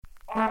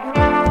You're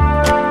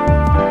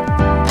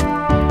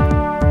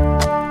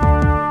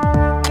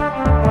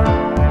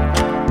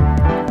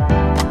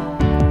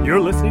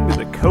listening to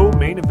the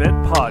Co-Main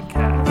Event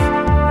Podcast.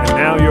 And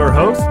now your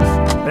hosts,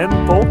 Ben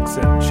Folks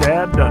and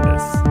Chad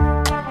Dundas.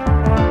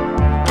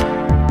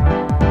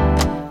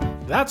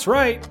 That's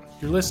right.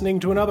 You're listening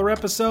to another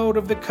episode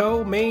of the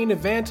Co-Main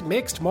Event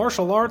Mixed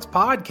Martial Arts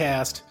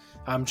Podcast.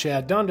 I'm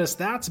Chad Dundas.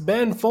 That's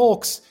Ben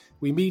Folks.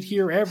 We meet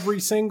here every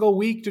single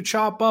week to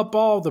chop up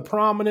all the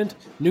prominent,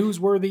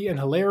 newsworthy, and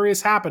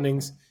hilarious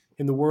happenings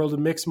in the world of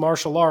mixed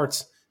martial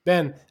arts.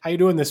 Ben, how you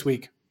doing this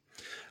week?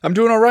 I'm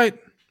doing all right.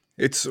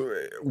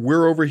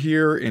 We're over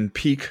here in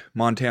peak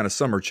Montana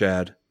summer,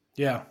 Chad.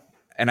 Yeah.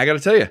 And I got to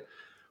tell you,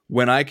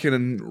 when I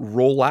can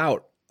roll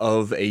out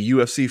of a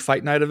UFC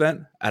Fight Night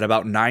event at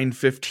about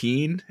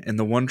 9:15 in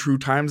the one true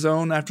time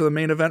zone after the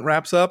main event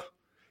wraps up,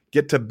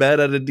 get to bed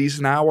at a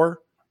decent hour,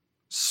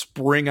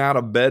 spring out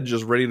of bed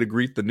just ready to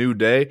greet the new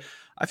day,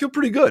 I feel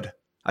pretty good.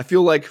 I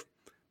feel like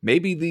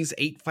maybe these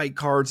 8 fight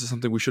cards is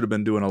something we should have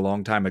been doing a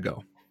long time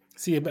ago.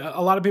 See,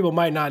 a lot of people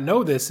might not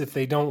know this if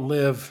they don't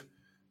live,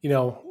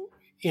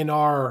 in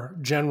our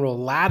general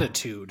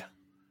latitude,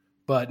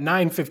 but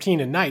 9:15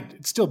 at night,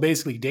 it's still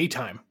basically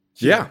daytime.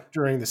 Yeah.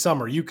 During the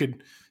summer, you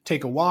could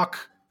take a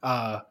walk,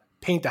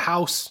 paint the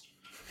house,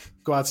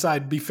 go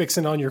outside, be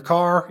fixing on your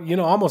car,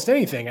 almost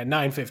anything at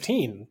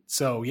 9:15.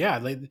 So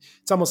yeah,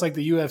 it's almost like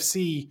the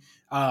UFC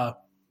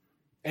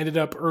ended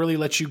up early,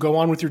 let you go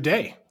on with your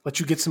day, let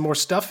you get some more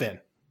stuff in.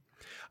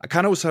 I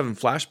kind of was having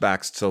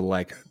flashbacks to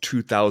like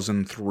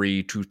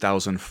 2003,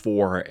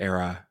 2004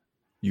 era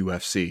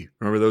UFC.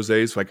 Remember those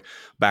days? Like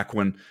back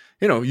when,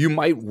 you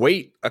might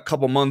wait a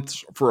couple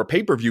months for a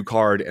pay-per-view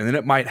card and then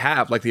it might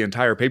have like the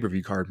entire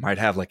pay-per-view card might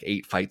have like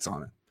 8 fights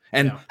on it.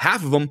 And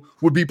half of them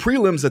would be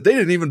prelims that they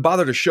didn't even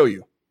bother to show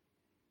you.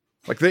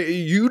 Like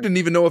you didn't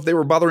even know if they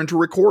were bothering to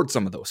record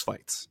some of those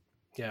fights.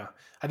 Yeah.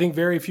 I think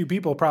very few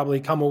people probably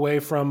come away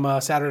from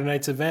Saturday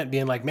night's event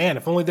being like, man,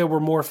 if only there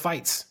were more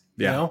fights,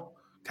 God,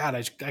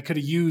 I could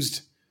have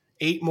used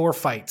 8 more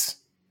fights.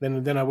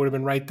 Then I would have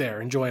been right there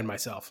enjoying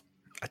myself.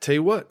 I tell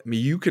you what,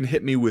 you can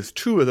hit me with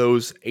 2 of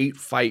those 8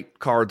 fight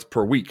cards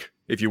per week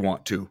if you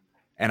want to,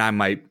 and I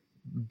might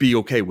be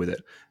okay with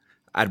it.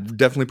 I'd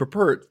definitely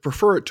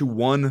prefer it to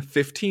one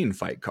 15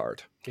 fight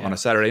card on a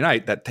Saturday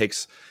night that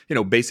takes,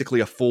 basically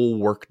a full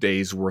work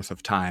day's worth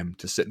of time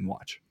to sit and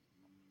watch.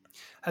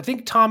 I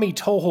think Tommy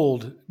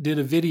Tohold did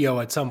a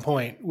video at some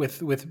point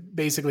with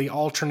basically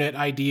alternate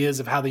ideas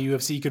of how the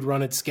UFC could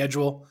run its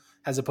schedule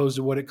as opposed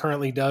to what it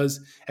currently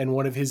does. And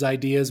one of his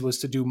ideas was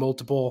to do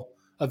multiple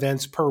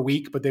events per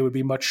week, but they would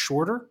be much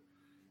shorter.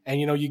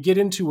 And, you get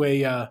into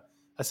a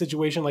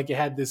situation like you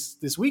had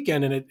this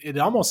weekend, and it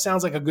almost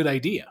sounds like a good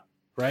idea,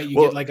 right? You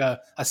get like a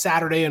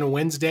Saturday and a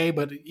Wednesday,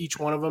 but each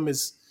one of them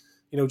is,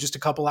 just a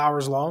couple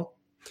hours long.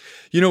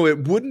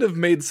 It wouldn't have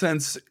made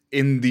sense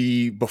in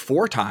the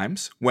before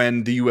times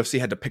when the UFC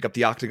had to pick up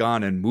the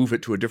octagon and move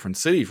it to a different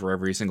city for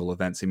every single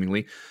event,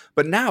 seemingly.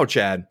 But now,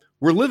 Chad,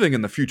 we're living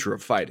in the future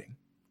of fighting.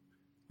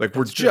 Like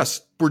we're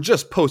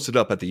just posted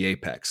up at the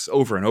apex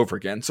over and over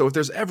again. So if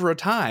there's ever a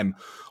time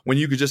when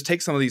you could just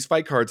take some of these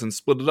fight cards and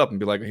split it up and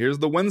be like, here's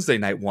the Wednesday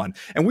night one.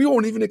 And we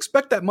won't even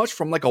expect that much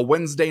from like a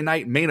Wednesday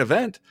night main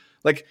event.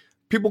 Like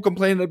people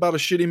complaining about a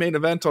shitty main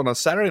event on a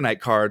Saturday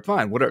night card.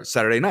 Fine, whatever.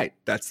 Saturday night.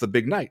 That's the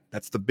big night.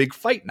 That's the big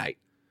fight night.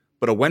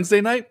 But a Wednesday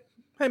night,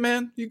 hey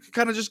man, you can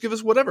kind of just give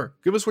us whatever.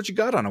 Give us what you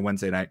got on a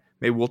Wednesday night.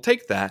 Maybe we'll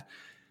take that.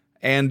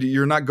 And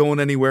you're not going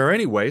anywhere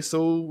anyway.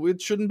 So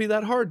it shouldn't be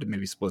that hard to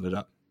maybe split it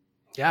up.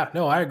 Yeah,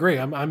 no, I agree.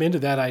 I'm into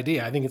that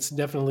idea. I think it's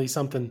definitely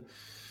something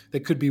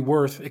that could be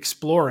worth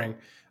exploring.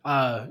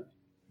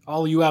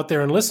 All you out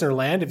there in listener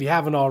land, if you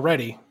haven't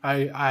already,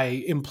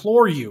 I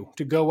implore you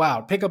to go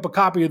out, pick up a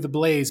copy of The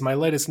Blaze, my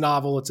latest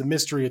novel. It's a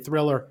mystery, a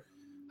thriller.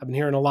 I've been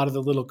hearing a lot of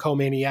the little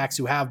co-maniacs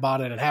who have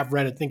bought it and have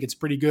read it think it's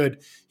pretty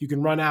good. You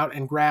can run out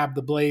and grab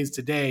The Blaze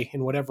today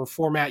in whatever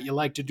format you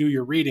like to do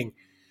your reading.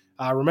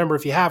 Remember,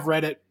 if you have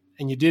read it,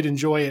 and you did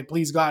enjoy it,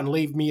 please go out and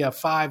leave me a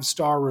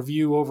 5-star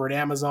review over at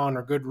Amazon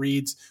or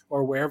Goodreads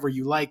or wherever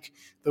you like.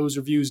 Those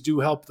reviews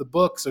do help the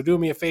book. So do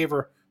me a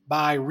favor,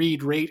 buy,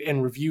 read, rate,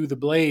 and review The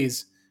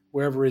Blaze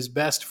wherever is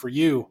best for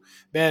you.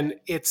 Ben,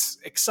 it's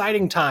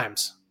exciting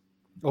times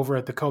over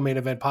at the Co-Main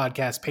Event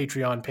Podcast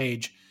Patreon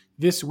page.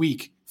 This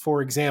week,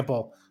 for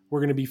example, we're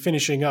going to be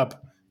finishing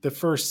up the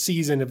first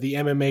season of the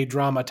MMA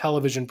drama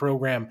television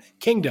program,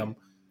 Kingdom.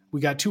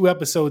 We got 2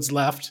 episodes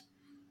left.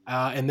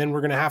 And then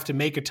we're going to have to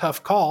make a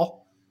tough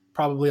call,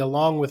 probably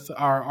along with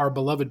our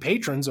beloved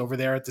patrons over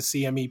there at the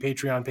CME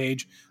Patreon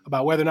page,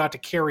 about whether or not to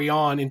carry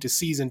on into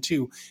season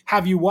 2.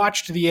 Have you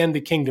watched the end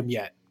of Kingdom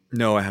yet?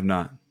 No, I have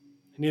not.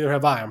 Neither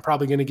have I. I'm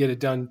probably going to get it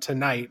done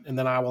tonight, and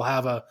then I will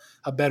have a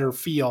better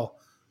feel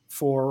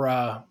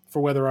for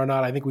whether or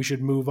not I think we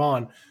should move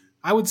on.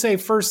 I would say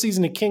first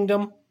season of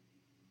Kingdom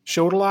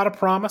showed a lot of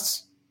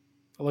promise.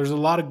 There's a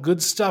lot of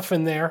good stuff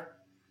in there.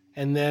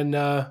 And then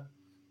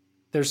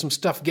there's some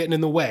stuff getting in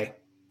the way.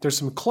 There's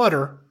some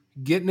clutter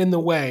getting in the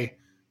way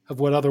of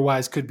what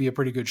otherwise could be a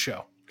pretty good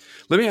show.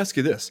 Let me ask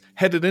you this.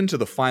 Headed into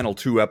the final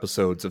 2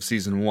 episodes of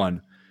season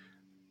 1,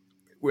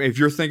 if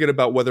you're thinking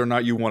about whether or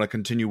not you want to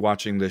continue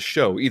watching this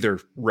show, either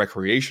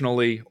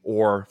recreationally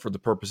or for the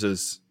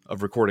purposes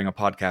of recording a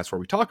podcast where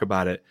we talk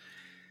about it,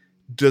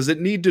 does it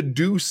need to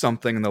do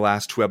something in the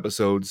last 2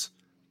 episodes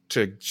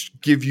to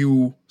give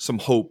you some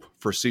hope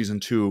for season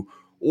 2,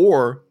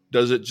 or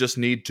does it just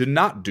need to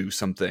not do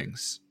some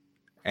things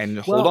and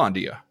hold on to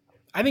you?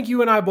 I think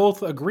you and I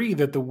both agree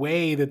that the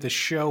way that the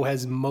show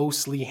has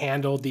mostly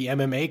handled the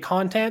MMA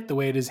content, the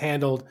way it has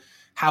handled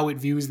how it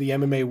views the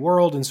MMA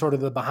world and sort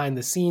of the behind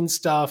the scenes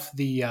stuff,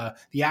 the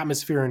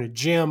atmosphere in a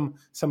gym,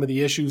 some of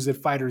the issues that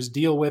fighters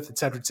deal with,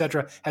 et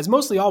cetera, has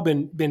mostly all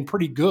been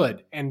pretty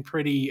good and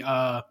pretty,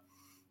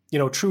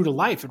 true to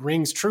life. It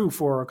rings true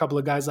for a couple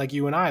of guys like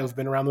you and I who've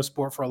been around the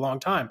sport for a long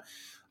time.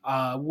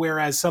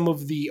 Whereas some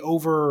of the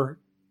over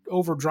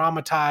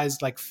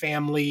dramatized, like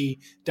family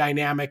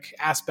dynamic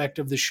aspect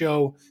of the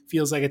show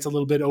feels like it's a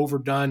little bit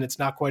overdone. It's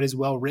not quite as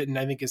well written,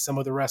 I think, as some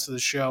of the rest of the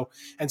show.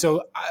 And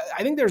so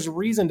I think there's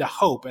reason to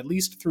hope, at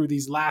least through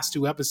these last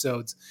 2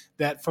 episodes,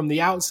 that from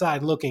the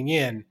outside looking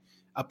in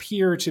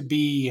appear to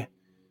be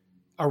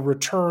a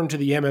return to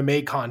the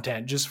MMA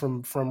content just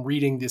from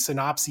reading the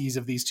synopses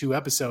of these 2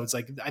 episodes.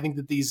 Like, I think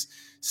that these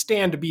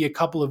stand to be a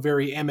couple of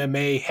very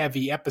MMA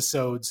heavy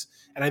episodes.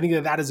 And I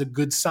think that is a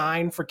good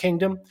sign for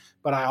Kingdom,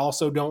 but I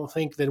also don't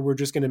think that we're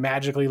just going to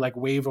magically like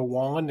wave a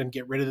wand and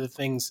get rid of the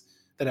things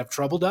that have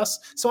troubled us.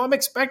 So I'm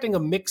expecting a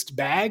mixed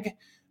bag,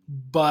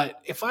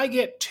 but if I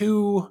get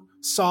 2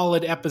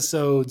 solid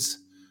episodes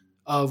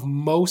of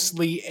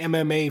mostly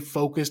MMA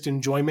focused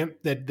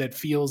enjoyment that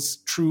feels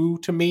true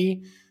to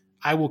me,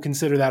 I will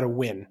consider that a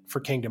win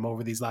for Kingdom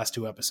over these last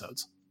 2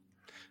 episodes.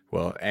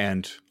 Well,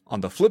 and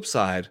on the flip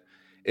side,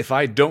 if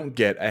I don't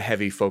get a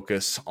heavy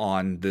focus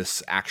on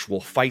this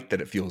actual fight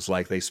that it feels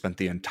like they spent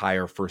the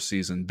entire first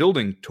season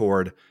building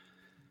toward,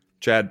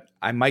 Chad,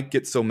 I might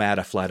get so mad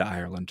I fly to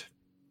Ireland.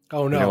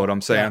 Oh, no. You know what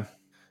I'm saying? Yeah.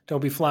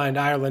 Don't be flying to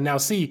Ireland. Now,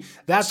 see,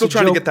 that's still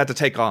trying to get that to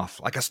take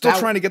off. Like, I'm still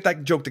trying to get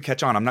that joke to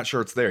catch on. I'm not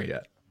sure it's there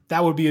yet.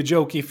 That would be a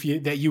joke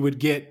that you would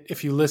get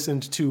if you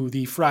listened to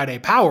the Friday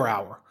Power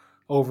Hour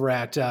over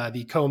at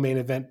the Co-Main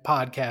Event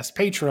Podcast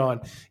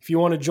Patreon. If you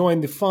want to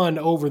join the fun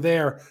over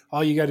there,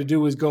 all you got to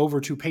do is go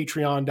over to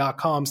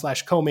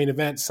patreon.com/co-main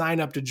event, sign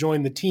up to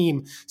join the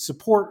team,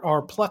 support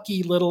our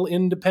plucky little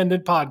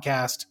independent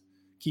podcast,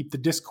 keep the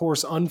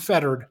discourse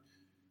unfettered,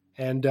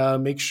 and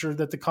make sure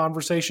that the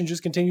conversation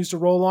just continues to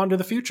roll on to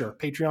the future.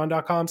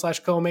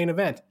 Patreon.com/co-main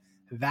event.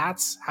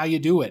 That's how you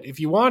do it. If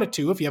you wanted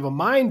to, if you have a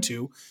mind to,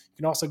 you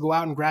can also go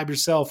out and grab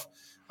yourself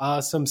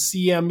some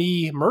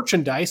CME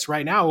merchandise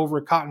right now over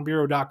at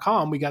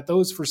cottonbureau.com. We got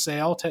those for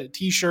sale,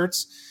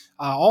 t-shirts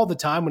all the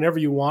time whenever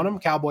you want them.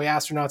 Cowboy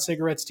Astronaut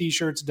cigarettes,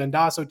 t-shirts,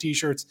 Dundasso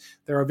t-shirts.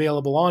 They're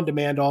available on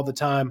demand all the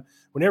time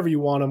whenever you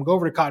want them. Go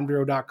over to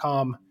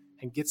cottonbureau.com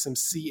and get some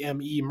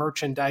CME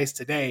merchandise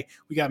today.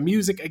 We got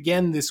music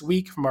again this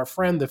week from our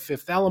friend, The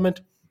Fifth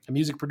Element, a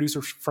music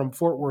producer from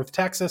Fort Worth,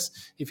 Texas.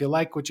 If you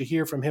like what you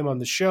hear from him on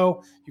the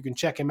show, you can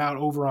check him out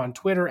over on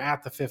Twitter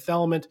at The Fifth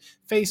Element,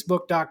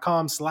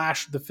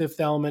 Facebook.com/The Fifth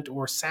Element,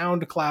 or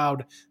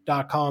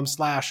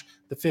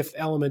SoundCloud.com/The Fifth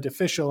Element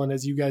Official. And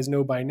as you guys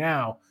know by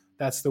now,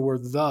 that's the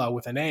word "the"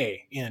 with an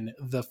A in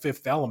The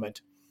Fifth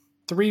Element.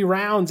 3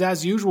 rounds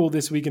as usual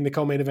this week in the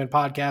Co-Main Event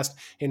Podcast.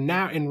 And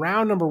now in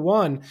round number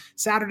 1,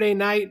 Saturday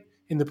night,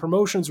 in the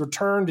promotion's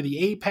return to the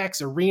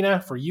Apex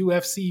Arena for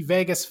UFC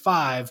Vegas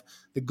 5,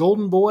 the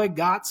Golden Boy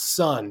got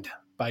sunned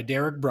by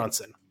Derek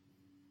Brunson.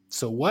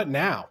 So what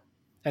now?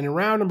 And in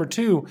round number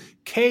 2,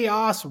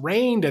 chaos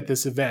reigned at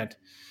this event,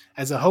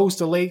 as a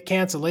host of late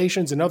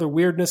cancellations and other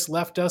weirdness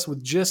left us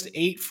with just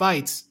 8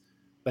 fights.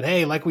 But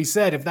hey, like we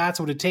said, if that's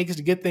what it takes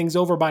to get things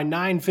over by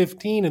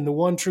 9:15 in the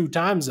one true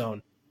time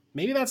zone,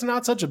 maybe that's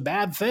not such a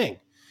bad thing.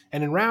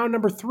 And in round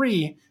number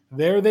 3,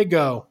 there they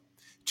go.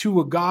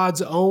 2 of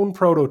God's own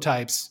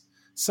prototypes.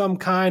 Some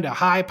kind of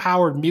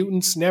high-powered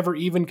mutants never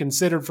even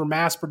considered for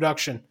mass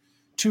production.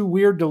 Too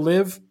weird to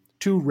live,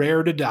 too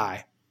rare to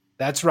die.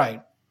 That's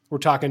right. We're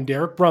talking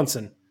Derek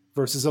Brunson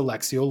versus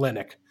Alexei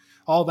Oleinik.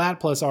 All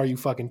that plus Are You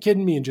Fucking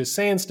Kidding Me and Just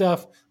Saying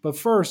Stuff. But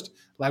first,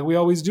 like we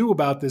always do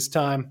about this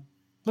time,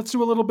 let's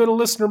do a little bit of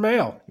listener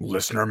mail.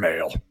 Listener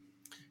mail.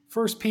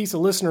 First piece of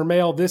listener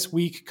mail this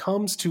week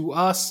comes to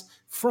us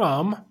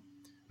from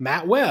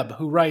Matt Webb,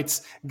 who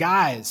writes,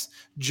 "Guys,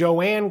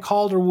 Joanne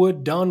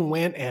Calderwood done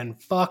went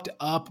and fucked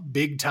up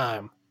big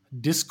time.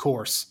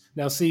 Discourse."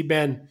 Now, see,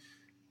 Ben,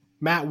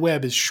 Matt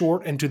Webb is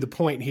short and to the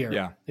point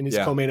here in his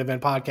Co-Main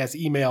Event Podcast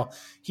email.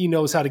 He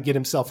knows how to get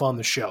himself on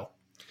the show.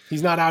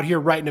 He's not out here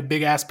writing a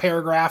big-ass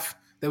paragraph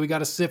that we got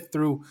to sift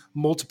through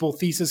multiple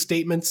thesis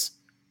statements.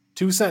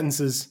 2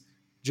 sentences.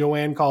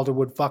 Joanne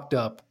Calderwood fucked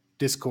up.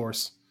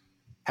 Discourse.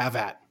 Have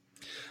at.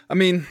 I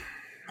mean,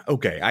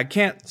 okay, I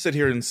can't sit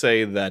here and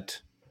say that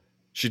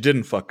she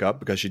didn't fuck up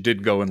because she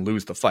did go and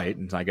lose the fight,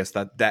 and I guess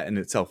that in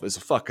itself is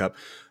a fuck up.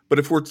 But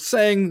if we're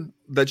saying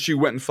that she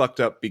went and fucked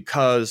up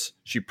because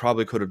she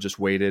probably could have just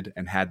waited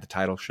and had the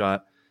title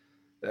shot,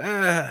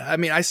 I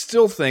mean, I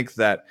still think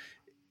that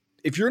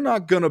if you're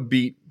not going to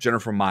beat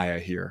Jennifer Maia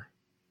here,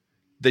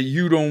 that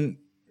you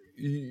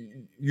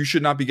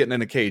should not be getting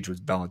in a cage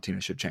with Valentina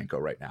Shevchenko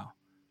right now.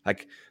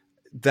 Like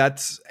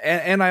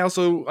and I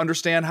also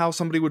understand how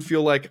somebody would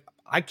feel like,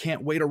 I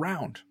can't wait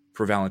around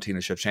for Valentina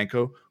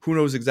Shevchenko. Who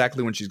knows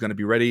exactly when she's going to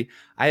be ready?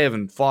 I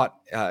haven't fought.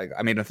 I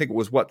think it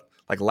was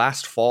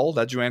last fall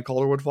that Joanne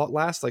Calderwood fought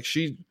last. Like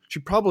she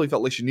probably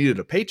felt like she needed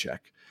a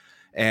paycheck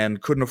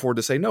and couldn't afford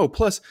to say no.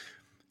 Plus,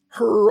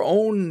 her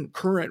own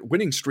current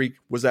winning streak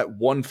was at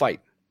one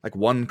fight, like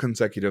one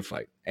consecutive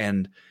fight.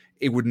 And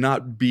it would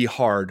not be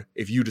hard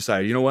if you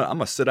decided, you know what, I'm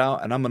going to sit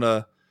out and I'm going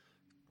to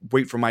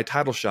wait for my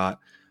title shot.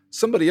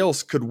 Somebody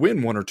else could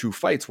win one or two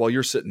fights while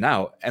you're sitting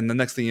out. And the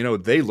next thing you know,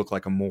 they look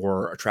like a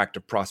more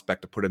attractive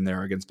prospect to put in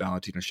there against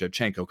Valentina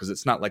Shevchenko, because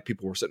it's not like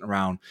people were sitting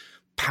around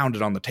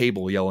pounded on the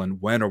table yelling,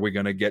 when are we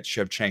going to get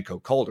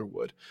Shevchenko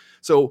Calderwood?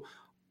 So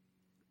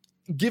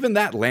given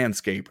that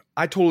landscape,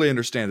 I totally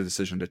understand the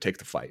decision to take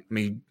the fight. I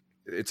mean,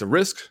 it's a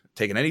risk.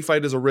 Taking any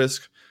fight is a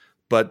risk.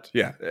 But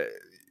yeah,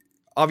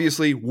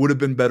 obviously would have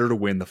been better to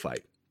win the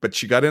fight. But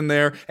she got in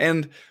there,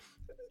 and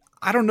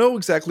I don't know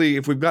exactly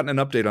if we've gotten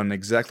an update on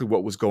exactly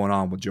what was going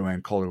on with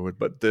Joanne Calderwood,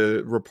 but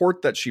the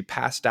report that she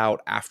passed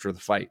out after the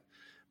fight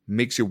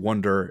makes you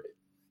wonder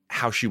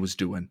how she was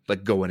doing,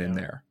 like going in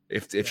there.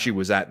 If she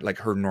was at like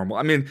her normal.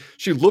 I mean,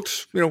 she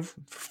looked,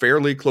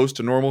 fairly close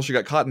to normal. She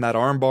got caught in that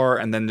arm bar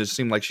and then just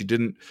seemed like she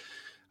didn't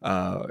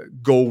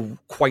go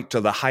quite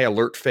to the high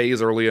alert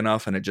phase early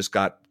enough, and it just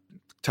got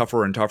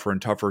tougher and tougher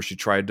and tougher. She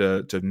tried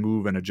to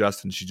move and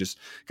adjust, and she just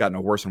got in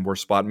a worse and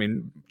worse spot. I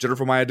mean,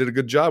 Jennifer Maia did a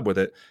good job with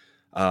it.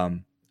 I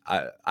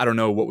don't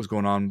know what was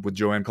going on with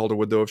Joanne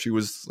Calderwood, though, if she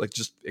was like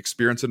just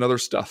experiencing other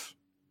stuff.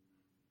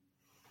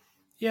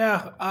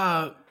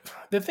 Yeah.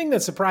 The thing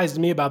that surprised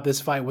me about this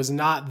fight was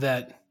not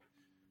that,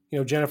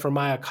 Jennifer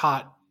Maia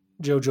caught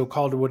JoJo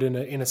Calderwood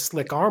in a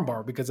slick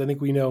armbar, because I think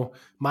we know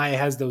Maia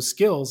has those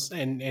skills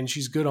and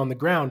she's good on the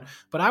ground.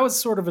 But I was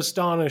sort of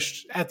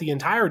astonished at the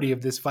entirety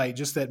of this fight,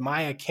 just that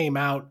Maia came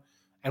out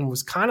and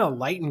was kind of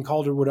lighting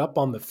Calderwood up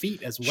on the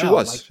feet as well. She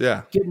was,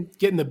 yeah.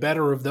 Getting the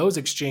better of those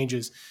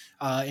exchanges.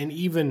 And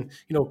even,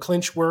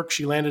 clinch work,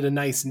 she landed a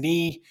nice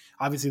knee.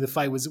 Obviously, the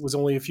fight was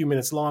only a few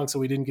minutes long, so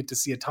we didn't get to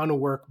see a ton of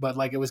work. But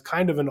it was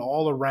kind of an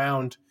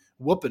all-around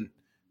whooping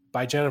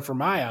by Jennifer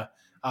Maia,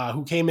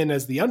 who came in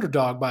as the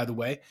underdog, by the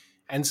way.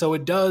 And so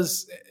it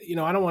does, I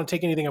don't want to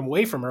take anything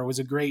away from her. It was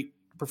a great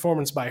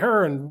performance by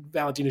her, and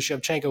Valentina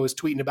Shevchenko is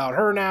tweeting about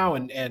her now,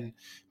 and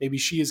maybe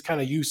she has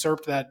kind of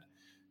usurped that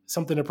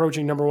something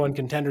approaching number one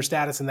contender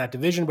status in that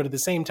division. But at the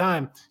same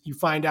time, you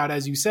find out,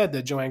 as you said,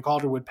 that Joanne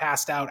Calderwood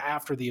passed out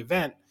after the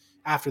event,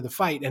 after the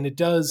fight. And it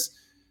does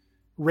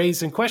raise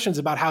some questions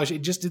about how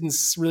it just didn't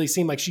really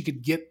seem like she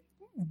could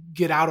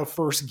get out of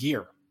first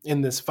gear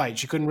in this fight.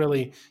 She couldn't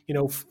really,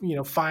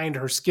 find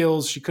her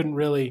skills. She couldn't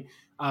really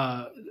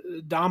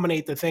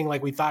dominate the thing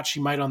like we thought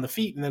she might on the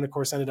feet. And then, of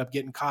course, ended up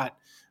getting caught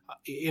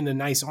in a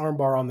nice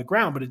armbar on the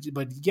ground.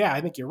 But yeah, I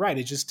think you're right.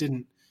 It just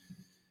didn't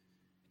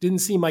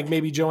seem like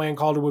maybe Joanne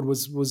Calderwood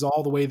was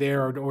all the way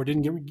there, or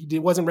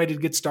wasn't ready to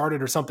get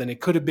started or something.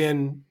 It could have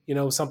been,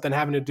 something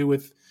having to do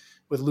with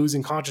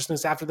losing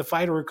consciousness after the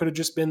fight, or it could have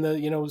just been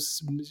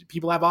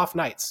people have off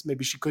nights.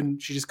 Maybe she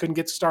just couldn't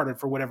get started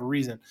for whatever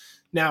reason.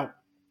 Now,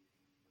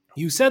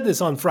 you said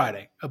this on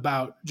Friday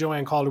about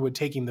Joanne Calderwood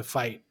taking the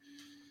fight,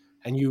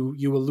 and you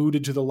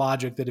alluded to the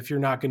logic that if you're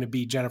not going to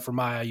beat Jennifer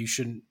Maia,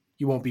 you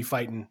won't be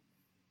fighting.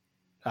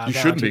 You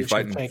shouldn't be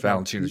fighting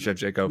Valentina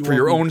Shevchenko. For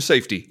your own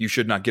safety, you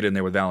should not get in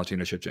there with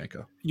Valentina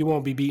Shevchenko. You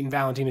won't be beating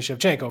Valentina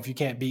Shevchenko if you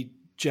can't beat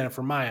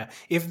Jennifer Maia.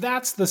 If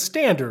that's the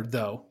standard,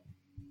 though,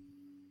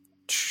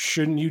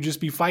 shouldn't you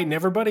just be fighting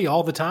everybody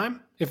all the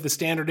time? If the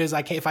standard is,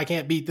 if I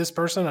can't beat this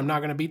person, I'm not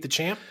going to beat the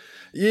champ?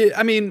 Yeah,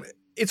 I mean,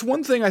 it's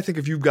one thing, I think,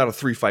 if you've got a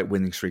 3-fight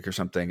winning streak or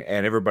something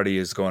and everybody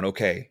is going,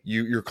 okay,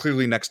 you're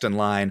clearly next in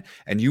line,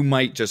 and you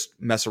might just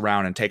mess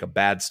around and take a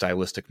bad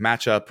stylistic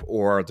matchup,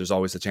 or there's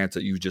always a chance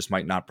that you just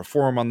might not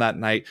perform on that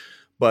night.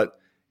 But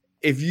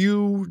if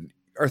you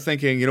are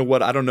thinking, you know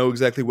what, I don't know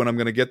exactly when I'm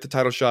going to get the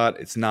title shot,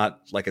 it's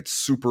not like it's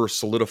super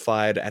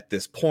solidified at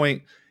this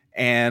point,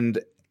 and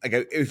like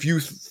if you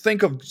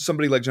think of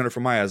somebody like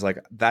Jennifer Maia as like,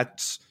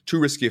 that's too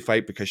risky a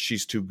fight because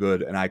she's too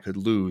good and I could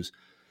lose,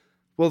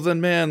 well,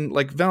 then, man,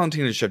 like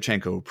Valentina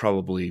Shevchenko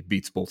probably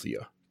beats both of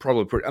you.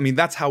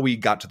 That's how we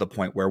got to the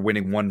point where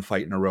winning one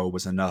fight in a row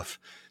was enough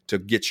to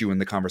get you in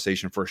the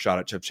conversation for a shot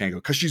at Shevchenko,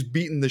 because she's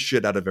beaten the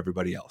shit out of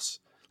everybody else.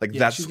 Like,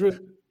 yeah,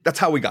 that's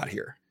how we got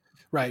here.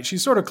 Right.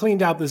 She's sort of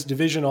cleaned out this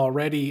division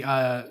already.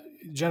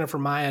 Jennifer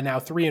Maia now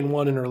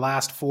 3-1 in her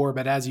last 4,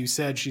 but as you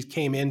said, she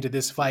came into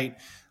this fight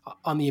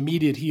on the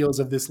immediate heels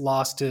of this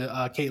loss to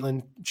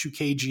Caitlin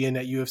Chukagian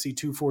at UFC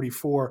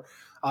 244,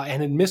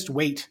 and had missed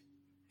weight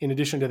in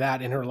addition to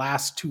that in her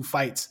last 2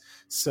 fights.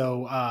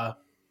 So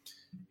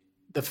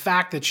the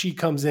fact that she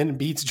comes in and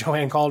beats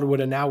Joanne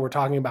Calderwood, and now we're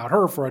talking about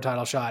her for a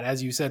title shot,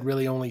 as you said,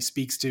 really only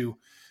speaks to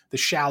the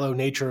shallow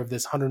nature of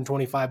this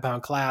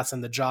 125-pound class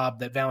and the job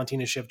that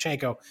Valentina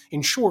Shevchenko,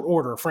 in short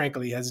order,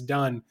 frankly, has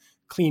done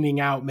cleaning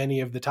out many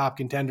of the top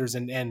contenders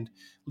and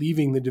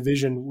leaving the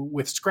division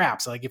with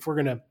scraps. Like if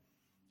we're gonna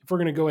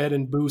go ahead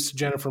and boost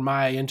Jennifer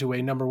Maia into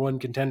a number one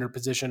contender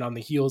position on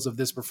the heels of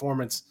this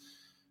performance,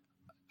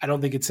 I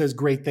don't think it says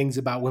great things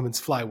about women's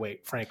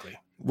flyweight, frankly.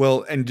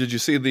 Well, and did you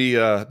see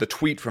the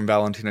tweet from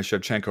Valentina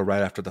Shevchenko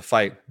right after the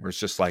fight, where it's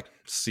just like,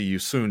 "See you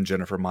soon,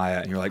 Jennifer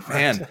Maia," and you're like,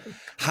 man,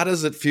 how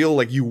does it feel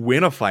like you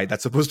win a fight?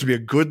 That's supposed to be a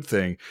good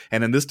thing,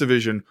 and in this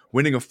division,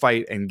 winning a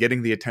fight and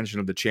getting the attention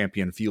of the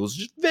champion feels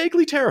just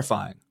vaguely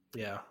terrifying.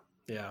 Yeah.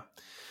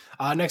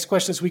 Next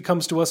question this week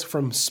comes to us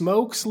from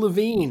Smokes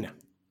Levine.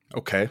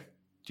 Okay.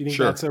 Do you think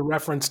that's a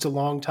reference to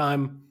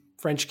longtime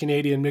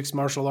French-Canadian mixed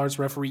martial arts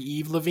referee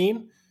Yves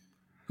Levine,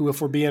 who,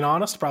 if we're being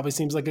honest, probably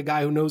seems like a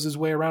guy who knows his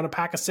way around a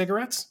pack of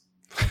cigarettes?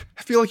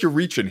 I feel like you're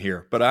reaching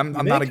here, but I'm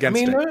not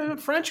against it.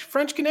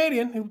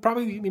 French-Canadian, who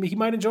probably he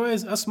might enjoy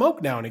a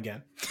smoke now and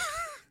again.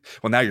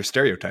 Well, now you're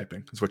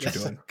stereotyping is what you're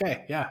doing.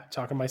 Okay, yeah,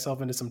 talking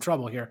myself into some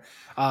trouble here.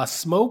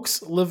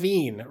 Smokes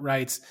Levine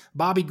writes,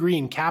 Bobby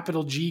Green,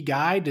 capital G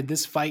guy. Did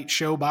this fight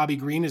show Bobby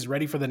Green is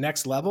ready for the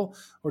next level?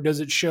 Or does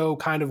it show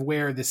kind of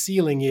where the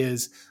ceiling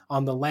is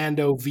on the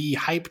Lando V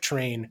hype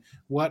train?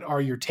 What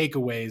are your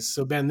takeaways?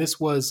 So, Ben, this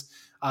was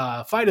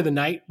fight of the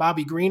night.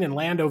 Bobby Green and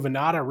Lando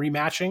Venata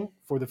rematching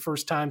for the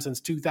first time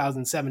since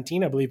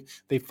 2017. I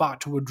believe they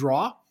fought to a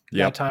draw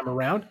that time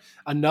around.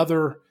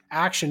 Another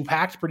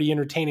action-packed, pretty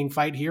entertaining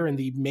fight here in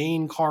the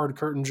main card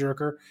curtain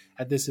jerker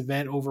at this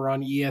event over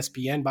on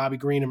ESPN. Bobby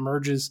Green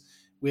emerges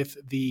with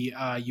the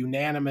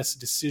unanimous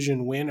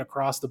decision win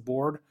across the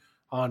board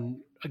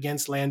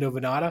against Lando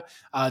Venata.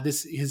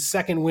 This his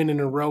second win in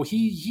a row.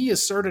 He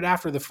asserted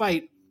after the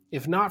fight,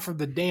 if not for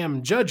the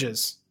damn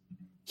judges,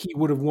 he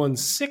would have won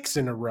 6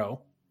 in a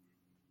row.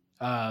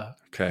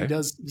 Okay.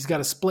 He's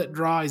got a split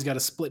draw. He's got a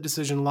split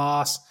decision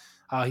loss.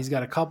 He's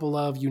got a couple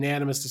of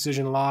unanimous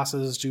decision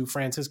losses to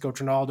Francisco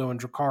Trinaldo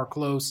and Drakkar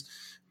Klose.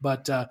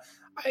 But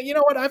you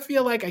know what? I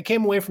feel like I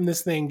came away from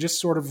this thing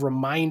just sort of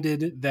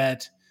reminded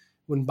that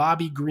when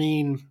Bobby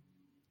Green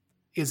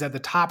is at the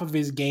top of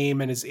his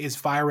game and is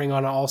firing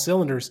on all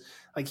cylinders,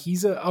 like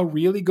he's a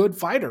really good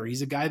fighter.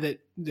 He's a guy that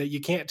you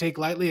can't take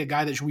lightly, a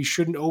guy that we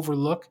shouldn't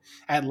overlook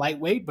at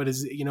lightweight, but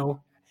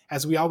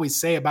as we always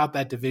say about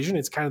that division,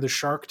 it's kind of the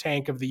Shark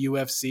Tank of the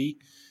UFC.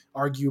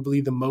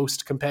 Arguably the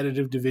most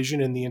competitive division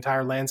in the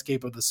entire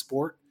landscape of the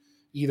sport,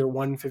 either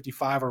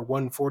 155 or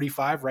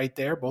 145 right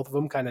there, both of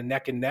them kind of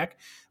neck and neck.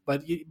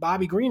 But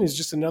Bobby Green is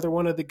just another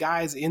one of the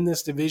guys in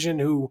this division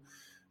who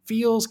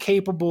feels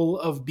capable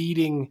of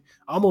beating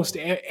almost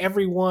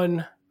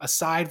everyone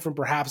aside from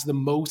perhaps the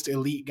most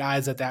elite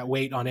guys at that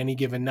weight on any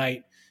given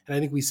night. And I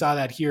think we saw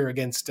that here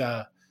against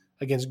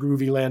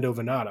Groovy Lando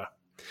Venata.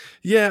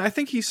 Yeah, I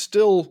think he's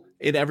still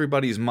in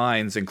everybody's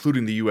minds,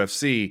 including the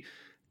UFC,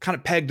 kind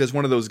of pegged as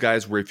one of those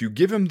guys where if you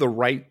give him the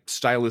right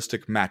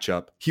stylistic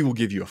matchup, he will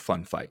give you a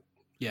fun fight.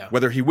 Yeah.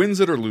 Whether he wins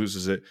it or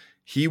loses it,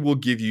 he will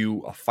give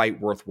you a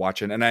fight worth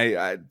watching. And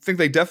I think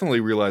they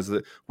definitely realize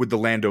that with the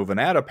Lando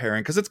Venata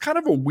pairing, because it's kind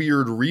of a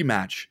weird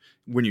rematch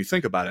when you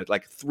think about it.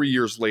 Like 3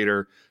 years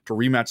later to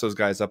rematch those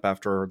guys up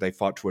after they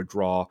fought to a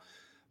draw.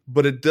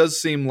 But it does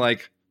seem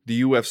like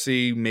the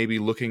UFC maybe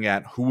looking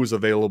at who was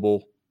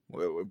available.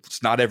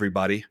 It's not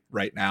everybody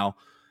right now.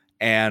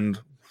 And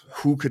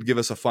who could give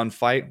us a fun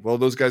fight? Well,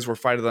 those guys were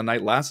fight of the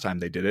night last time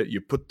they did it.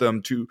 You put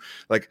them to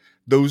like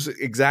those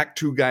exact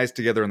two guys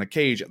together in the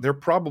cage. They're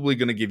probably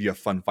going to give you a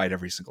fun fight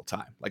every single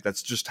time. Like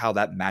that's just how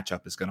that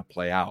matchup is going to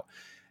play out.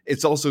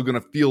 It's also going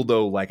to feel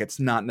though, like it's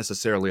not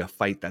necessarily a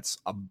fight that's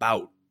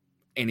about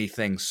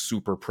anything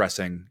super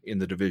pressing in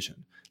the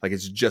division. Like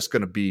it's just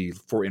going to be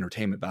for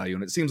entertainment value.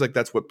 And it seems like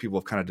that's what people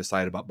have kind of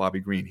decided about Bobby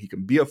Green. He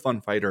can be a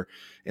fun fighter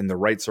in the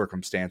right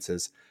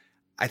circumstances.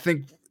 I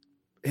think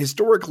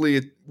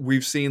historically,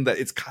 we've seen that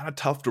it's kind of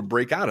tough to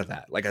break out of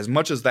that. Like as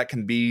much as that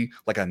can be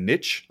like a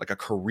niche, like a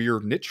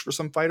career niche for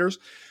some fighters,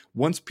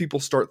 once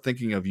people start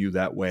thinking of you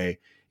that way,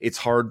 it's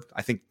hard,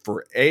 I think,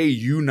 for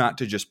you not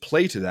to just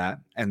play to that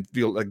and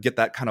feel like get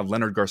that kind of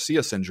Leonard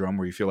Garcia syndrome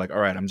where you feel like,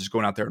 all right, I'm just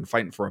going out there and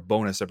fighting for a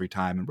bonus every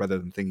time, and rather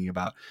than thinking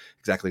about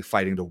exactly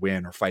fighting to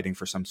win or fighting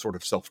for some sort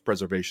of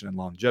self-preservation and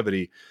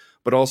longevity,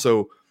 but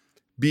also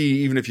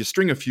even if you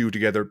string a few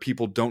together,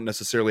 people don't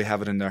necessarily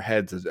have it in their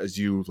heads as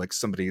you, like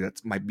somebody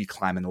that might be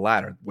climbing the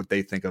ladder, what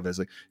they think of as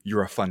like,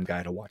 you're a fun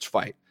guy to watch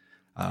fight.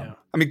 I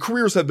mean,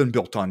 careers have been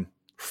built on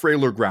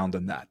frailer ground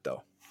than that,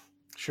 though.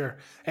 Sure.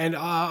 And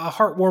a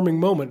heartwarming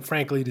moment,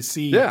 frankly, to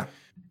see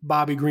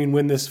Bobby Green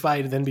win this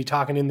fight and then be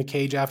talking in the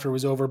cage after it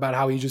was over about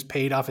how he just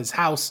paid off his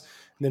house.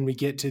 And then we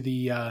get to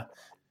the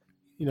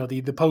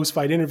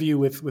post-fight interview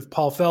with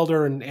Paul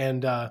Felder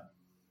and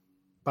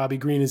Bobby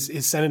Green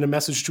is sending a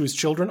message to his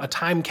children, a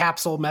time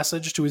capsule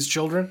message to his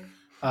children.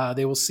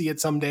 They will see it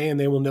someday, and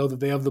they will know that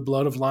they have the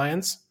blood of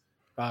lions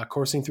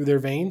coursing through their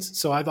veins.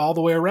 So all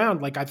the way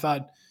around, like I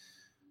thought,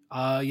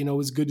 it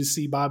was good to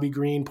see Bobby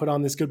Green put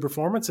on this good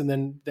performance, and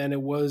then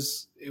it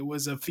was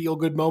a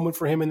feel-good moment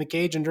for him in the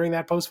cage and during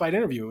that post-fight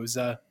interview. It was,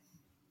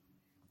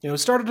 it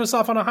started us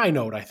off on a high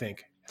note, I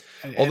think,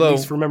 at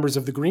least for members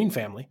of the Green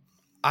family.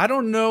 I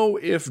don't know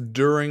if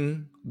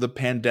during the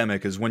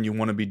pandemic is when you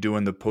want to be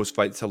doing the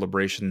post-fight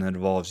celebration that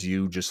involves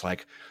you just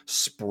like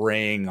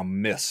spraying a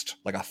mist,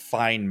 like a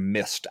fine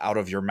mist out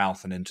of your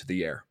mouth and into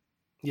the air.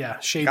 Yeah, Like,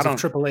 I shades of don't,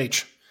 Triple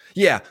H.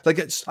 yeah, like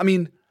I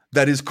mean,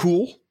 that is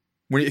cool.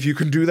 If you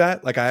can do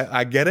that, like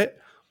I get it.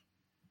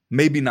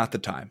 Maybe not the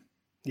time.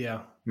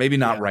 Yeah. Maybe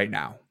not Yeah. right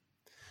now.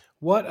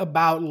 What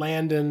about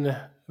Landon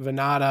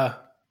Venata,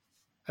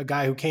 a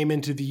guy who came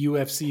into the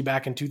UFC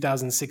back in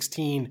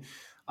 2016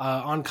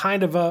 on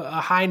kind of a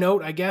high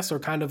note, I guess, or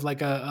kind of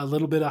like a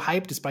little bit of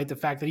hype, despite the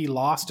fact that he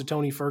lost to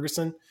Tony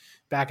Ferguson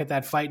back at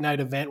that fight night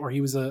event where he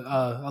was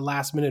a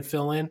last minute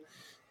fill in.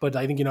 But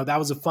I think, that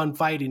was a fun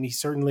fight, and he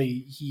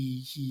certainly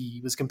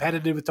he was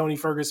competitive with Tony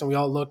Ferguson. We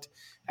all looked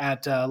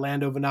at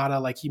Lando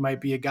Venata like he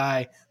might be a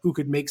guy who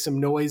could make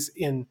some noise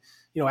in,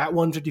 at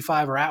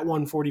 155 or at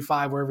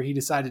 145, wherever he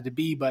decided to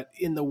be. But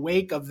in the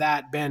wake of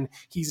that, Ben,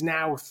 he's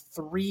now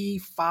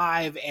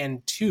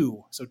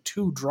 3-5-2, so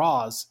 2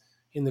 draws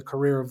in the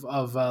career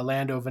of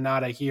Lando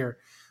Venata here.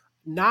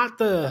 Not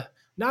the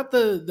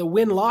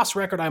win-loss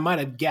record I might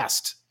have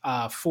guessed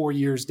 4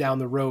 years down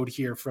the road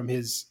here from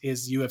his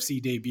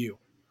UFC debut.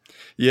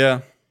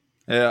 Yeah.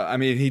 Yeah. I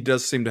mean, he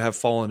does seem to have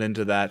fallen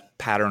into that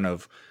pattern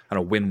of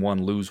win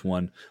one, lose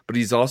one, but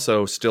he's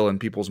also still in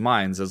people's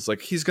minds as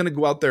like, he's going to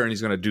go out there and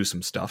he's going to do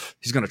some stuff.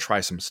 He's going to try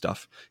some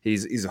stuff.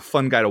 He's a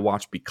fun guy to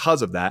watch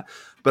because of that.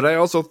 But I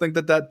also think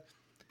that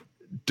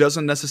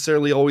doesn't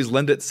necessarily always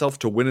lend itself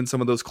to winning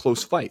some of those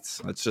close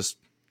fights. It's just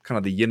kind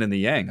of the yin and the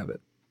yang of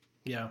it.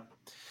 Yeah.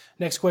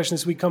 Next question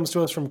this week comes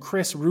to us from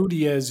Chris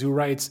Rudiez, who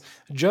writes,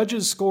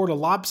 judges scored a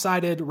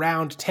lopsided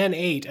round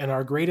 10-8 and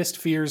our greatest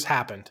fears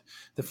happened.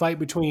 The fight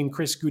between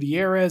Chris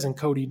Gutierrez and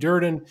Cody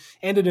Durden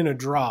ended in a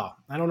draw.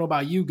 I don't know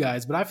about you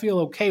guys, but I feel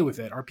okay with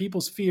it. Are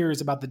people's fears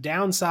about the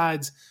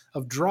downsides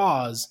of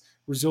draws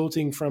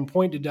resulting from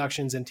point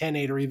deductions in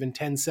 10-8 or even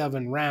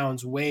 10-7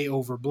 rounds way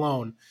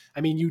overblown?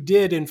 I mean, you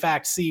did, in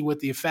fact, see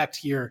what the effect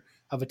here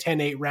of a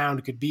 10-8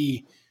 round could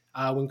be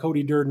when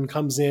Cody Durden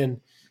comes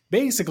in,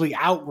 basically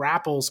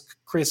out-rapples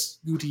Chris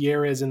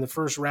Gutierrez in the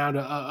first round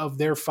of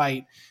their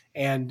fight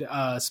and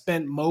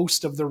spent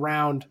most of the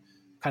round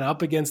kind of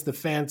up against the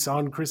fence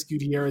on Chris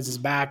Gutierrez's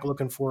back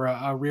looking for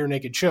a rear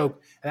naked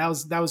choke. And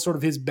that was sort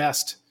of his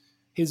best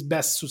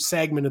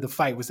segment of the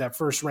fight was that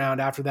first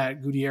round. After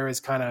that, Gutierrez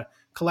kind of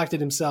collected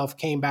himself,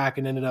 came back,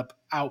 and ended up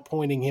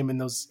outpointing him in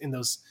those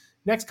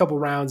next couple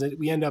rounds.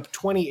 We end up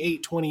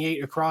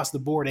 28-28 across the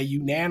board, a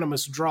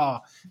unanimous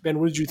draw. Ben,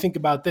 what did you think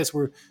about this?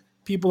 Where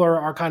people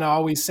are kind of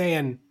always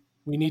saying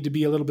we need to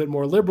be a little bit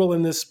more liberal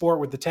in this sport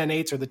with the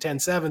 10-8s or the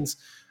 10-7s.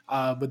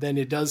 But then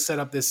it does set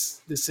up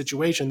this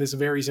situation, this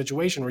very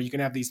situation where you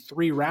can have these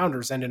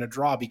 3-rounders end in a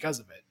draw because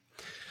of it.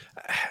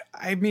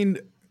 I mean,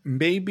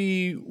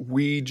 maybe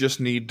we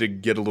just need to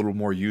get a little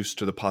more used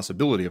to the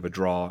possibility of a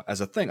draw as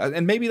a thing.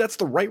 And maybe that's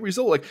the right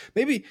result. Like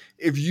maybe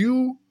if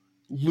you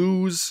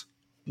lose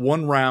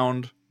one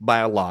round by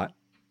a lot,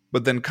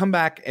 but then come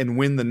back and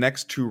win the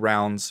next 2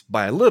 rounds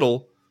by a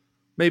little,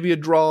 maybe a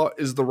draw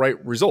is the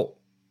right result.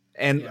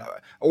 And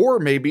or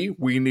maybe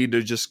we need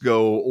to just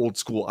go old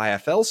school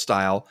IFL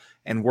style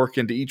and work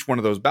into each one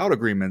of those bout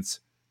agreements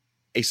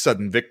a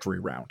sudden victory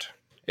round.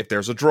 If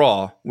there's a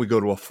draw, we go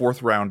to a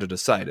 4th round to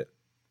decide it.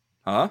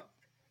 Huh?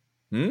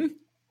 It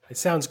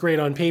sounds great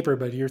on paper,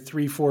 but you're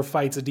 3-4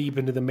 fights deep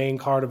into the main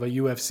card of a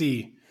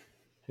UFC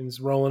and it's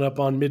rolling up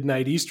on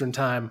midnight Eastern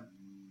time.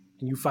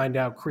 And you find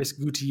out Chris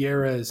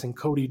Gutierrez and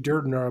Cody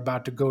Durden are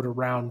about to go to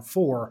round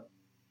 4.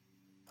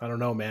 I don't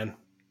know, man.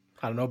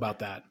 I don't know about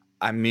that.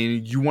 I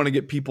mean, you want to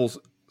get people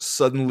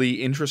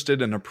suddenly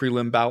interested in a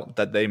prelim bout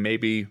that they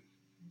maybe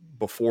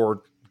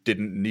before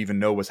didn't even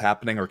know was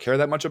happening or care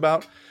that much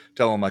about.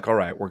 Tell them like, all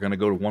right, we're going to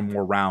go to one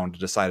more round to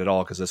decide it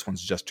all because this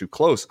one's just too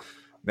close.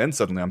 Then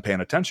suddenly I'm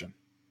paying attention.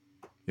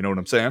 You know what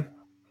I'm saying?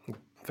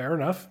 Fair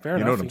enough. You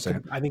know what I'm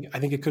saying? I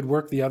think it could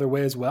work the other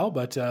way as well,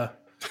 but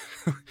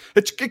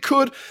it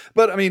could.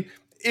 But I mean,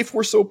 if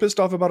we're so pissed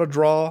off about a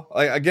draw,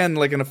 again,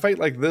 like in a fight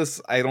like this,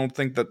 I don't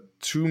think that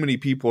too many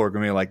people are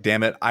going to be like,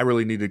 damn it, I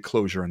really needed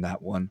closure in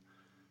that one.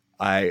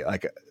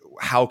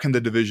 How can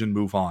the division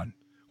move on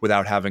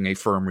without having a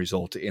firm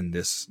result in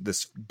this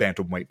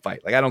bantamweight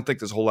fight? Like, I don't think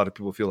there's a whole lot of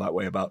people feel that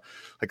way about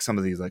like some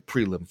of these like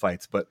prelim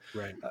fights, but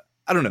right.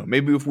 I don't know.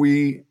 Maybe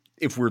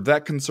if we're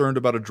that concerned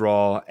about a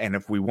draw and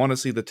if we want to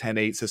see the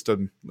 10-8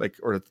 system, like,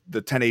 or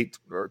the 10-8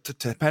 or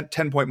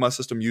 10-point must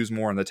system used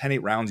more and the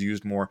 10-8 rounds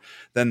used more,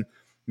 then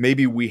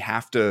maybe we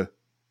have to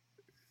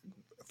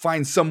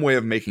find some way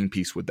of making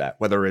peace with that,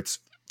 whether it's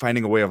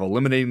finding a way of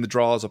eliminating the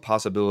draw as a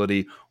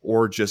possibility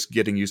or just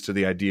getting used to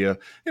the idea,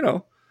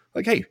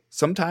 like, hey,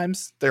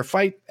 sometimes they're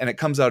fight and it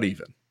comes out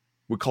even.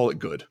 We call it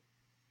good.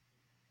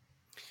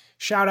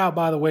 Shout out,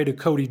 by the way, to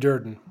Cody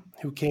Durden,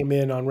 who came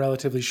in on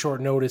relatively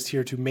short notice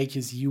here to make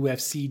his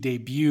UFC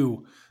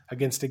debut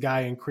against a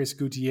guy in Chris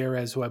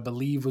Gutierrez, who I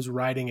believe was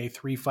riding a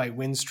 3-fight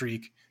win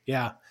streak.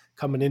 Yeah,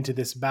 coming into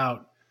this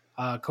bout.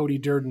 Cody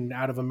Durden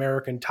out of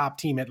American Top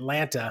Team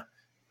Atlanta,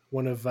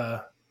 one of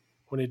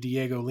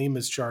Diego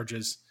Lima's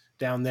charges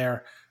down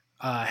there,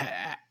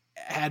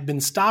 had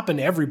been stopping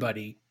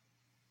everybody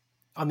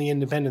on the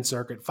independent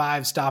circuit.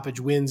 5 stoppage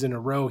wins in a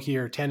row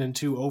here,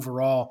 10-2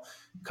 overall,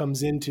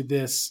 comes into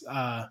this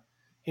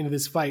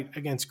fight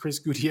against Chris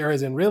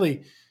Gutierrez, and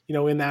really,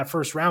 in that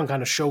first round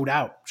kind of showed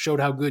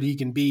how good he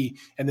can be.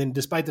 And then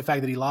despite the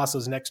fact that he lost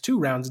those next 2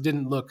 rounds,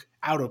 didn't look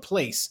out of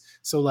place.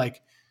 So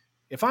like,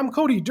 if I'm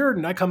Cody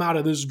Durden, I come out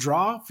of this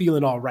draw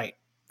feeling all right,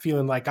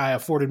 feeling like I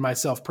afforded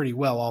myself pretty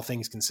well, all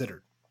things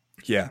considered.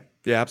 Yeah,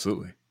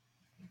 absolutely.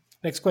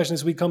 Next question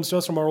this week comes to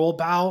us from our old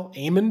pal,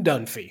 Eamon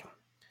Dunphy,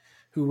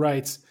 who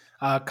writes,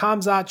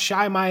 Khamzat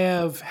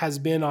Chimaev has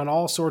been on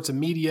all sorts of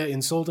media,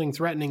 insulting,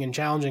 threatening, and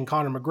challenging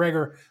Conor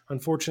McGregor.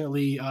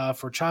 Unfortunately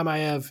for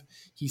Chimaev,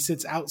 he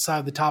sits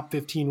outside the top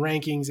 15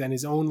 rankings and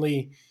is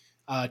only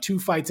 2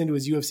 fights into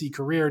his UFC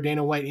career.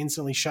 Dana White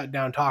instantly shut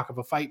down talk of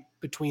a fight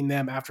between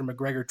them after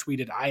McGregor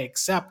tweeted, "I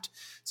accept."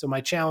 So my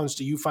challenge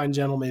to you fine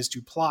gentlemen is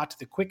to plot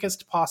the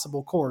quickest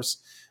possible course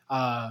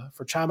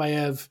for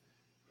Chimaev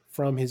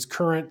from his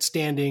current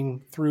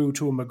standing through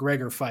to a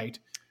McGregor fight.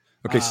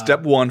 Okay,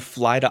 step 1,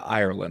 fly to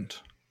Ireland.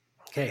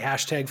 Okay,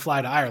 hashtag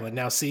fly to Ireland.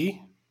 Now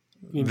see,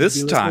 you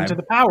this time to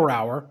the Power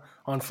Hour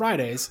on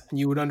Fridays, and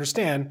you would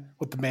understand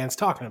what the man's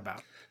talking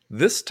about.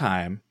 This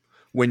time,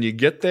 when you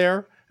get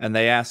there and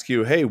they ask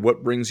you, hey,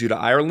 what brings you to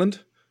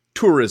Ireland?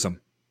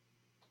 Tourism.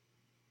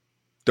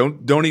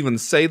 Don't even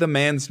say the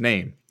man's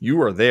name.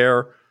 You are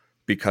there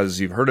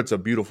because you've heard it's a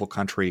beautiful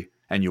country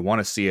and you want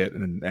to see it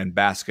and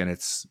bask in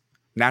its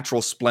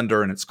natural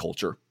splendor and its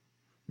culture.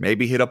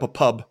 Maybe hit up a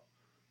pub.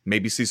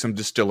 Maybe see some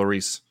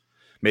distilleries.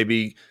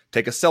 Maybe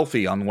take a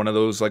selfie on one of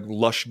those like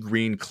lush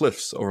green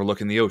cliffs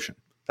overlooking the ocean.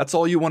 That's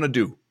all you want to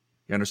do.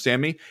 You understand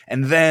me?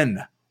 And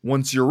then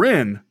once you're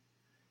in,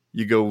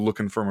 you go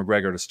looking for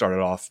McGregor to start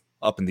it off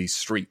up in these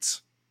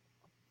streets.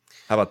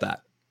 How about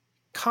that?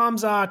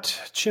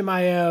 Khamzat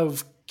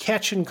Chimaev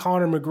catching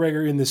Conor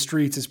McGregor in the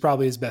streets is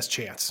probably his best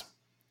chance,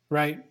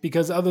 right?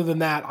 Because other than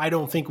that, I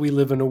don't think we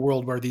live in a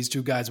world where these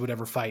 2 guys would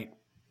ever fight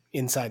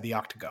inside the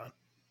octagon.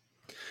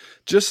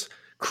 Just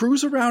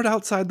cruise around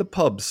outside the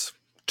pubs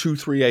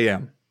 2-3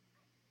 a.m.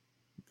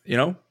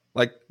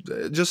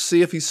 Just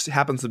see if he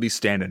happens to be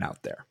standing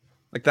out there.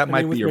 Like that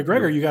might be your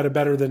McGregor. You got a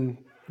better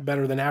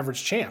than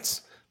average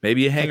chance.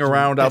 Maybe you hang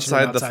around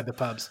outside the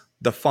pubs,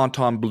 the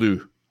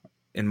Fontainebleau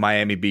in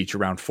Miami Beach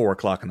around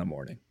 4:00 in the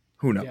morning.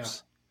 Who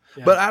knows?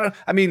 Yeah. But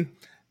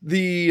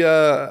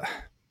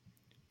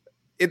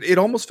it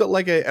almost felt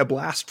like a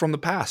blast from the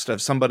past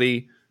of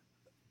somebody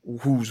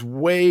who's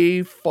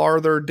way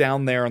farther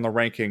down there in the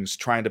rankings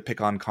trying to pick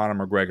on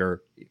Conor McGregor.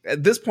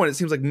 At this point, it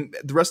seems like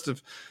the rest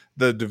of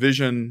the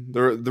division,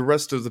 the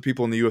rest of the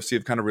people in the UFC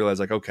have kind of realized,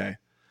 like, okay,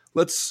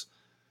 let's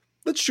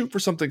shoot for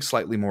something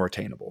slightly more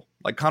attainable.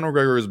 Like Conor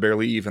McGregor is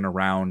barely even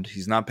around.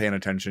 He's not paying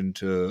attention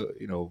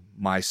to,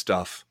 my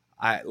stuff.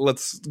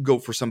 Let's go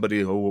for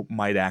somebody who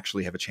might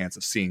actually have a chance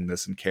of seeing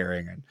this and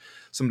caring, and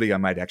somebody I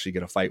might actually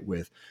get a fight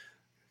with.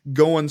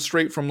 Going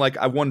straight from like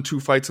I won 2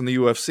 fights in the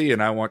UFC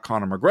and I want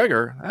Conor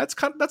McGregor,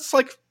 that's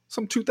like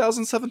some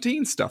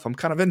 2017 stuff. I'm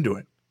kind of into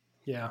it.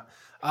 Yeah.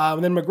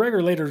 And then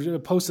McGregor later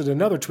posted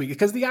another tweet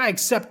because the "I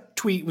accept"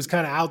 tweet was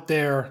kind of out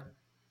there.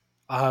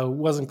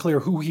 Wasn't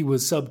clear who he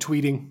was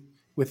subtweeting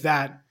with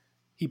that.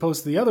 He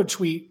posted the other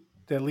tweet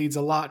that leads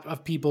a lot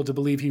of people to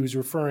believe he was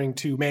referring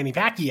to Manny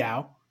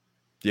Pacquiao.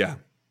 Yeah.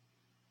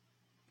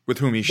 With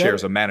whom he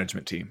shares a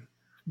management team.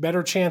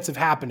 Better chance of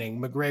happening,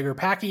 McGregor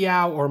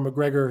Pacquiao or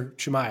McGregor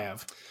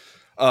Chimaev?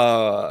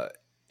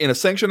 In a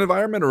sanctioned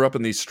environment or up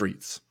in these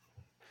streets?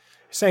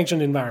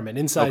 Sanctioned environment,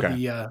 inside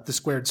the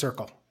squared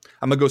circle.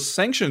 I'm going to go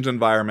sanctioned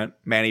environment,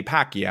 Manny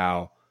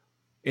Pacquiao.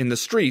 In the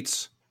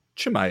streets,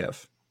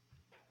 Chimaev.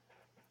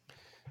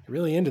 You're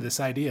really into this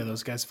idea of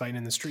those guys fighting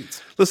in the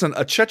streets. Listen,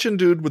 a Chechen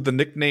dude with the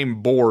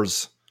nickname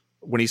Boars,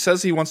 when he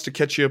says he wants to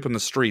catch you up in the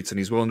streets and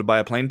he's willing to buy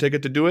a plane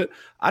ticket to do it,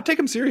 I take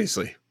him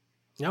seriously.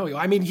 No,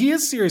 I mean, he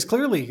is serious,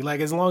 clearly.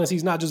 Like, as long as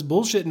he's not just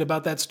bullshitting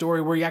about that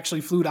story where he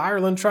actually flew to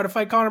Ireland to try to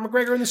fight Conor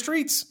McGregor in the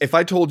streets. If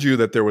I told you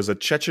that there was a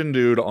Chechen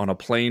dude on a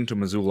plane to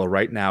Missoula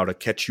right now to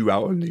catch you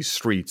out in these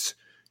streets,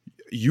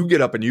 you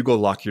get up and you go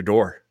lock your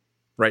door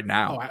right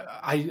now. Oh,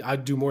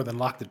 I'd do more than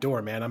lock the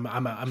door, man.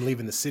 I'm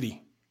leaving the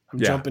city. I'm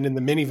jumping in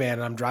the minivan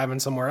and I'm driving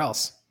somewhere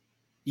else,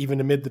 even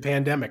amid the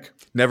pandemic.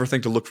 Never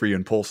think to look for you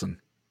in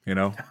Polson,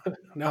 No,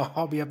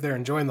 I'll be up there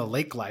enjoying the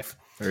lake life.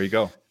 There you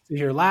go.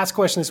 Here, last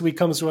question this week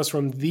comes to us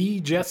from the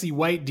Jesse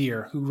White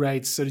Deer, who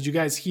writes, so did you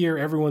guys hear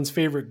everyone's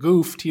favorite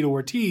goof, Tito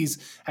Ortiz,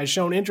 has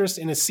shown interest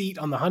in a seat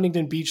on the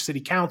Huntington Beach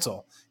City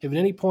Council? If at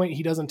any point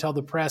he doesn't tell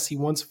the press he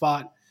once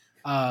fought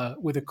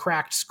with a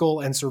cracked skull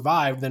and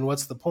survived, then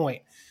what's the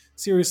point?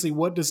 Seriously,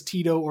 what does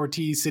Tito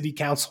Ortiz city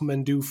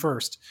councilman do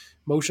first?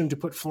 Motion to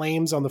put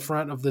flames on the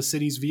front of the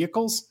city's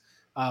vehicles?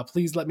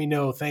 Please let me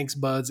know. Thanks,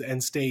 buds,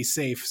 and stay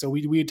safe. So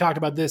we had talked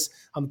about this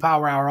on the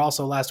Power Hour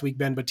also last week,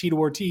 Ben, but Tito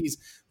Ortiz,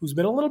 who's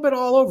been a little bit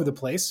all over the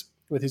place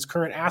with his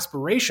current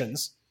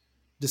aspirations,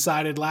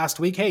 decided last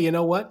week, hey, you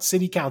know what?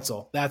 City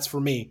council, that's for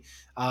me.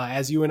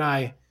 As you and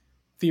I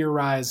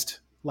theorized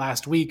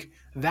last week,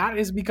 that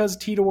is because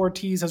Tito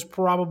Ortiz has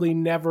probably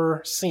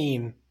never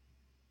seen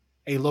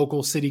a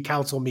local city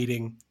council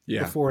meeting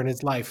before in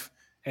his life,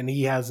 and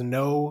he has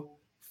no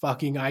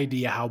fucking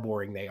idea how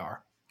boring they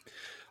are.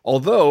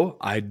 Although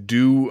I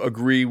do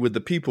agree with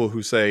the people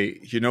who say,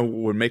 what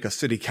would make a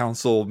city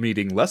council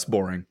meeting less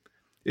boring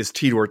is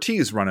Tito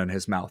Ortiz running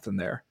his mouth in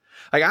there.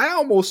 Like, I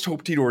almost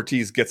hope Tito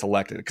Ortiz gets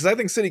elected, because I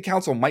think city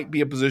council might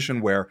be a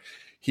position where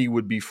he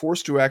would be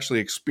forced to actually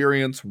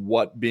experience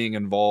what being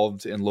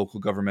involved in local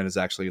government is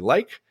actually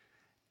like.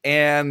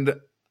 And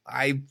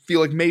I feel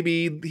like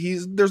maybe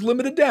there's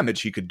limited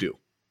damage he could do.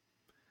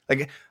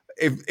 Like,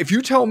 if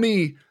you tell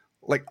me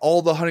like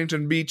all the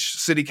Huntington Beach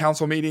city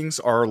council meetings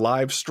are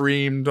live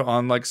streamed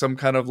on like some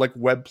kind of like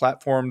web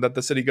platform that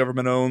the city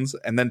government owns,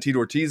 and then Tito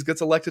Ortiz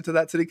gets elected to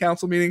that city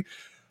council meeting,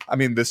 I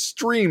mean, the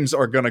streams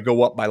are going to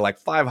go up by like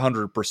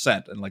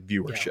 500% in like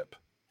viewership.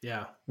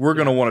 Yeah. We're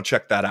going to want to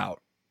check that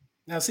out.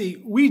 Now,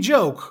 see, we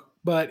joke,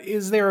 but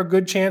is there a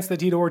good chance that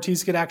Tito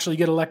Ortiz could actually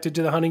get elected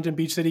to the Huntington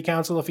Beach City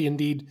Council if he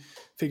indeed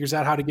figures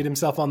out how to get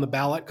himself on the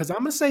ballot? Because I'm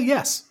going to say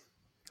yes.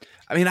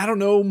 I mean, I don't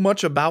know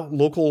much about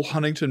local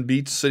Huntington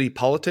Beach city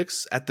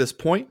politics at this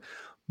point,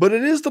 but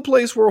it is the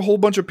place where a whole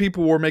bunch of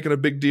people were making a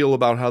big deal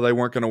about how they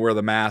weren't going to wear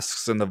the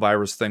masks and the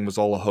virus thing was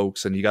all a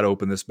hoax and you got to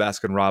open this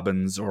Baskin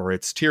Robbins or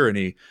it's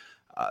tyranny.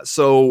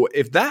 So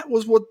if that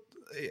was what,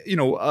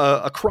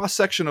 a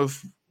cross-section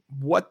of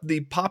what the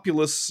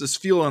populace is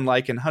feeling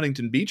like in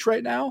Huntington Beach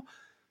right now,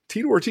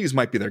 Tito Ortiz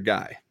might be their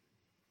guy.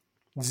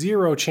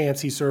 Zero chance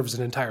he serves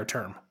an entire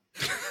term.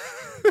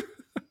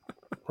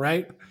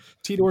 Right?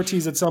 Tito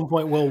Ortiz at some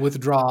point will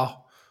withdraw.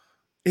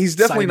 He's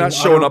definitely not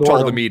showing up to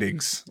all the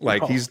meetings.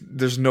 Like,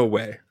 there's no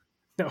way.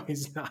 No,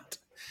 he's not.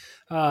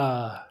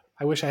 I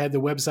wish I had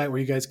the website where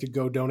you guys could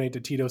go donate to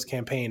Tito's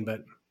campaign,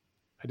 but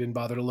I didn't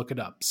bother to look it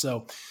up.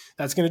 So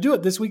that's going to do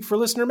it this week for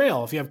Listener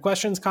Mail. If you have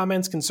questions,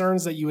 comments,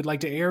 concerns that you would like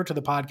to air to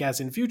the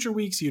podcast in future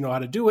weeks, you know how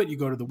to do it. You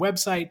go to the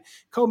website,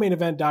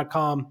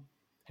 comainevent.com,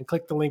 and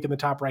click the link in the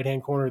top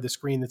right-hand corner of the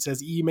screen that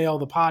says email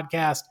the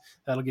podcast.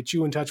 That'll get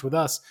you in touch with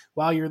us.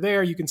 While you're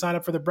there, you can sign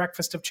up for the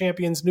Breakfast of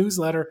Champions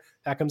newsletter.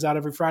 That comes out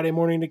every Friday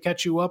morning to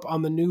catch you up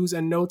on the news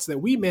and notes that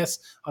we miss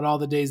on all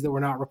the days that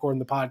we're not recording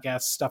the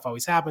podcast. Stuff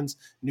always happens.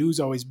 News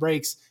always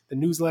breaks. The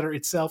newsletter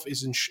itself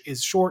is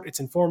short.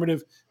 It's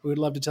informative. We would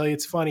love to tell you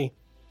it's funny.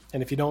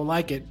 And if you don't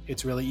like it,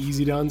 it's really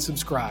easy to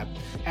unsubscribe.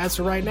 As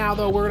for right now,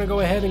 though, we're going to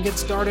go ahead and get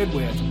started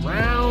with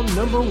round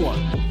number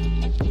 1.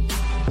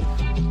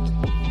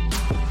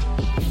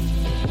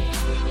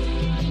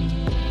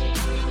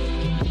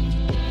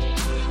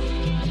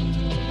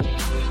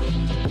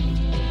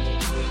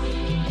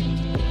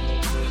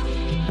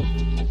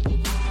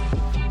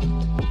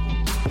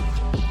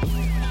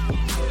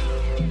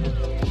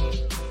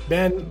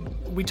 Ben,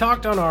 we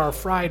talked on our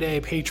Friday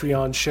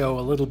Patreon show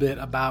a little bit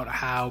about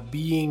how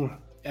being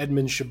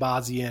Edmen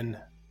Shahbazyan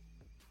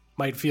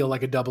might feel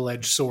like a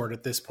double-edged sword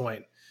at this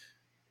point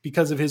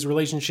because of his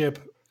relationship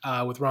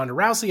with Ronda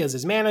Rousey as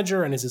his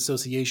manager and his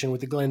association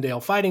with the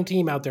Glendale fighting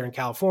team out there in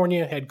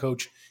California, head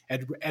coach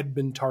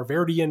Edmen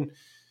Shahbazyan.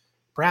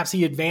 Perhaps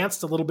he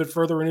advanced a little bit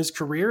further in his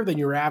career than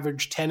your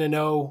average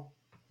 10-0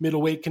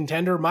 middleweight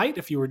contender might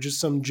if you were just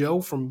some Joe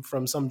from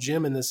some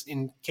gym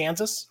in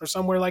Kansas or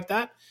somewhere like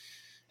that.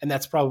 And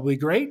that's probably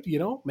great,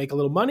 make a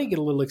little money, get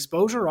a little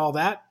exposure, all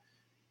that.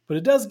 But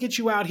it does get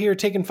you out here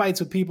taking fights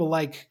with people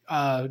like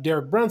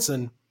Derek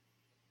Brunson,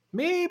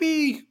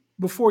 maybe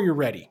before you're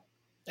ready.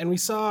 And we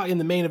saw in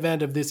the main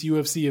event of this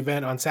UFC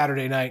event on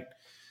Saturday night,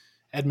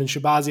 Edmen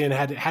Shahbazyan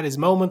had his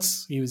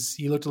moments.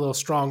 He looked a little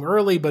strong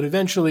early, but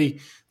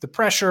eventually the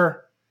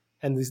pressure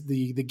and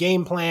the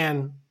game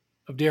plan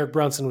of Derek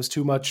Brunson was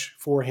too much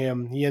for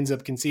him. He ends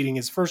up conceding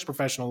his first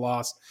professional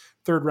loss,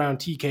 3rd round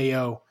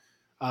TKO.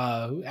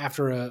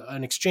 After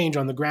an exchange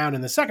on the ground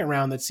in the second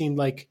round that seemed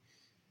like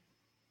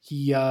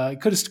he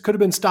could have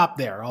been stopped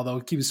there,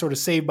 although he was sort of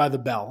saved by the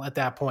bell at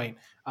that point.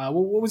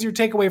 What was your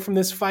takeaway from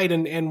this fight,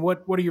 and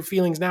what are your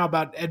feelings now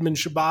about Edmen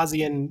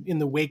Shahbazyan in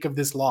the wake of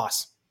this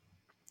loss?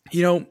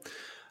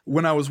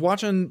 When I was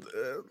watching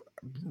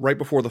right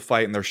before the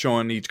fight, and they're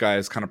showing each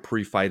guy's kind of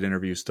pre-fight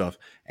interview stuff,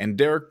 and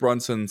Derek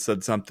Brunson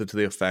said something to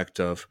the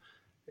effect of,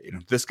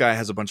 this guy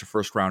has a bunch of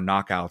first-round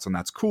knockouts, and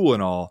that's cool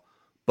and all,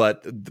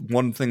 but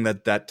one thing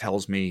that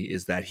tells me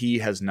is that he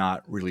has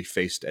not really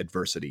faced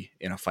adversity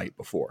in a fight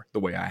before the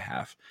way I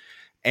have.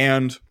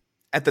 And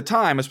at the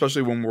time,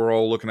 especially when we're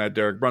all looking at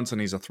Derek Brunson,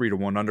 he's a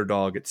 3-1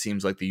 underdog. It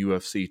seems like the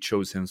UFC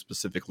chose him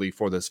specifically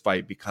for this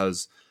fight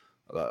because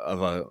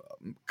of a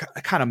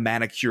kind of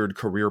manicured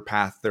career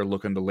path they're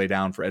looking to lay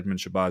down for Edmen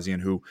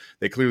Shahbazyan, who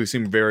they clearly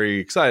seem very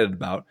excited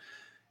about.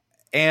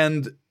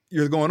 And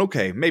you're going,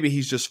 okay, maybe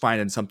he's just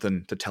finding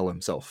something to tell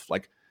himself.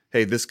 Like,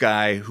 hey, this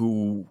guy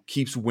who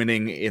keeps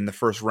winning in the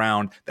first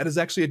round, that is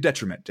actually a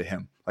detriment to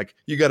him. Like,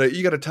 you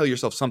gotta tell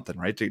yourself something,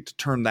 right? To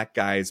turn that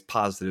guy's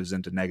positives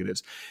into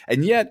negatives.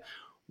 And yet,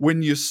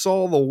 when you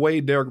saw the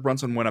way Derek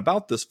Brunson went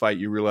about this fight,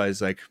 you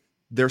realize, like,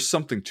 there's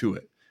something to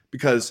it.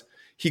 Because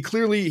he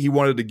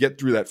wanted to get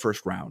through that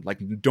first round. Like,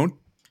 don't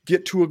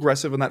get too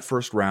aggressive in that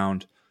first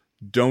round.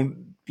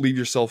 Don't leave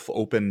yourself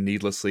open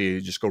needlessly.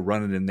 Just go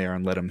running in there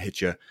and let him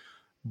hit you.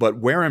 But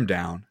wear him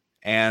down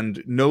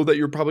and know that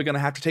you're probably going to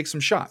have to take some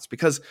shots,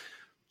 because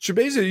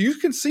Shahbazyan, you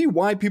can see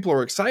why people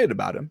are excited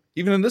about him,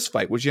 even in this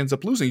fight, which he ends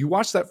up losing. You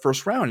watch that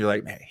first round, you're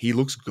like, man, he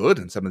looks good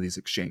in some of these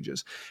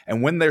exchanges.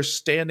 And when they're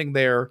standing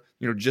there,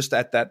 just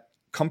at that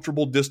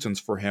comfortable distance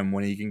for him,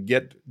 when he can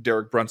get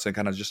Derek Brunson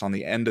kind of just on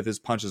the end of his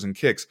punches and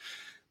kicks,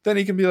 then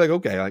he can be like,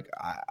 okay, like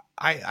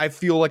I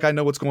feel like I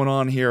know what's going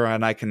on here,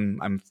 and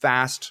I'm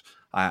fast,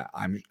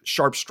 I'm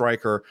sharp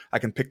striker, I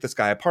can pick this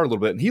guy apart a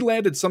little bit. And he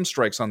landed some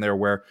strikes on there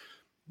where,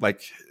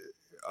 like,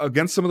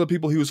 against some of the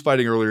people he was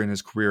fighting earlier in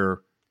his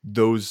career,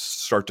 those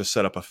start to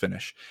set up a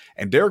finish.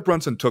 And Derek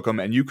Brunson took him,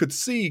 and you could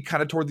see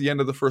kind of toward the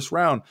end of the first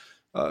round,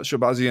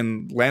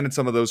 Shahbazyan landed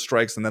some of those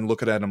strikes and then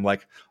looking at him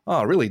like,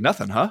 oh, really,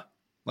 nothing, huh?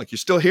 Like, you're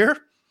still here?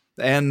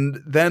 And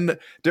then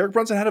Derek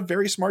Brunson had a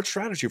very smart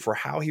strategy for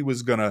how he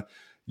was going to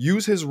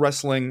use his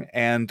wrestling,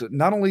 and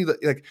not only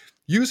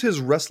use his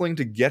wrestling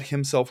to get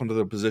himself into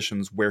the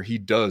positions where he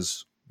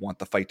does want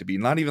the fight to be.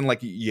 Not even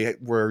like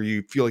where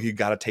you feel like you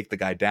got to take the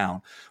guy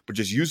down, but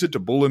just use it to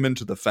bull him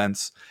into the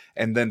fence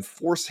and then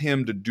force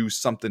him to do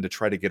something to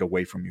try to get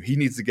away from you. He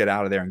needs to get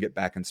out of there and get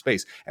back in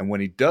space. And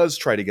when he does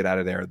try to get out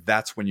of there,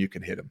 that's when you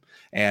can hit him.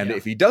 And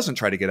if he doesn't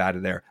try to get out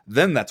of there,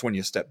 then that's when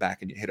you step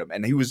back and you hit him.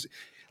 And he was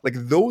like,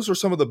 those are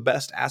some of the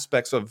best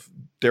aspects of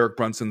Derek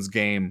Brunson's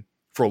game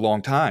for a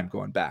long time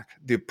going back.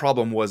 The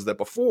problem was that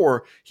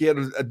before, he had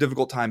a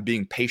difficult time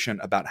being patient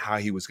about how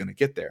he was going to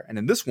get there. And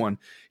in this one,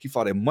 he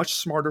fought a much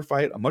smarter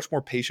fight, a much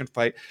more patient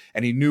fight,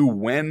 and he knew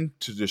when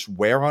to just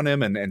wear on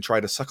him and try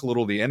to suck a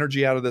little of the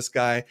energy out of this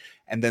guy,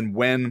 and then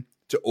when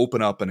to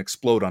open up and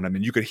explode on him.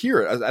 And you could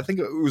hear it. I think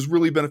it was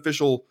really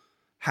beneficial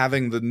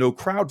having the no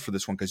crowd for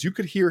this one, because you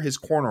could hear his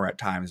corner at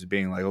times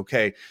being like,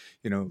 okay,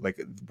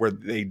 like where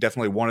they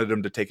definitely wanted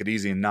him to take it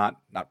easy and not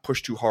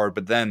push too hard.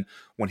 But then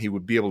when he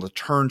would be able to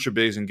turn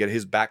Shahbazyan and get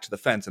his back to the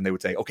fence, and they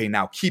would say, okay,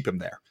 now keep him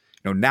there,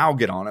 now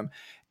get on him.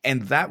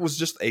 And that was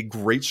just a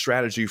great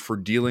strategy for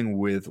dealing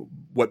with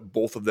what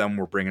both of them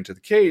were bringing to the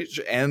cage.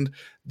 And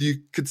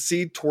you could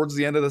see towards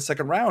the end of the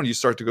second round, you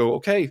start to go,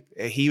 okay,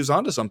 he was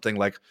onto something.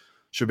 Like,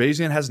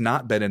 Shahbazyan has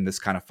not been in this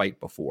kind of fight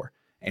before,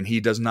 and he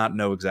does not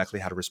know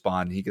exactly how to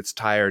respond. He gets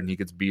tired and he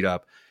gets beat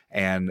up,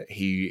 and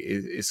he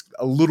is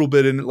a little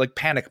bit in like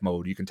panic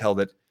mode. You can tell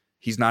that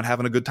he's not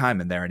having a good time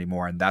in there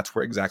anymore. And that's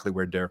exactly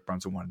where Derek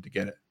Brunson wanted to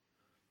get it.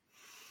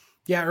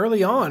 Yeah,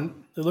 early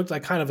on, it looked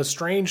like kind of a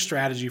strange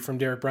strategy from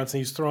Derek Brunson.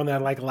 He's throwing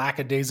that like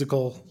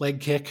lackadaisical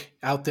leg kick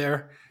out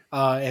there,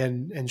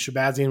 and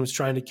Shahbazyan was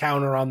trying to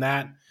counter on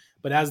that.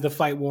 But as the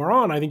fight wore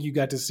on, I think you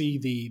got to see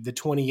the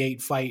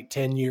 28 fight,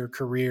 10-year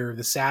career,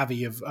 the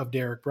savvy of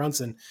Derek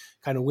Brunson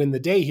kind of win the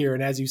day here.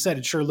 And as you said,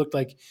 it sure looked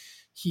like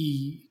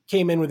he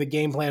came in with a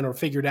game plan, or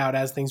figured out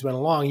as things went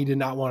along. He did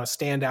not want to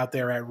stand out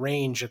there at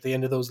range at the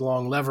end of those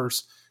long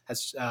levers,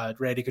 as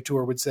Randy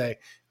Couture would say,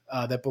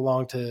 that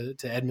belonged to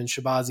Edmen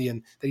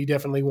Shahbazyan, that he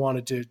definitely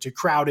wanted to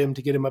crowd him,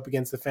 to get him up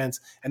against the fence,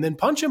 and then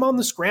punch him on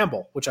the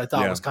scramble, which I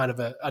thought was kind of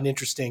an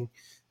interesting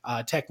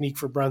technique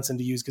for Brunson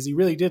to use, because he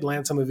really did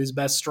land some of his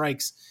best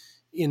strikes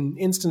in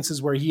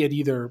instances where he had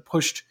either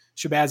pushed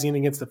Shahbazyan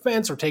against the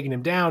fence or taken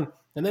him down,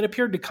 and then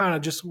appeared to kind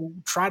of just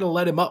try to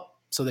let him up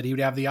so that he would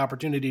have the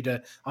opportunity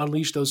to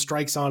unleash those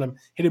strikes on him,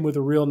 hit him with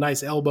a real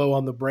nice elbow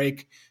on the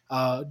break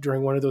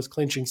during one of those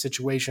clinching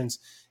situations.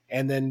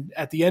 And then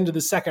at the end of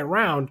the second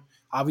round,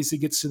 obviously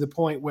gets to the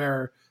point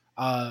where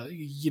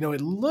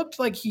it looked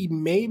like he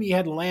maybe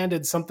had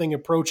landed something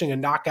approaching a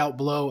knockout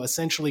blow,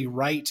 essentially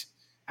right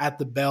at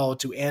the bell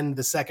to end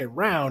the second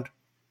round.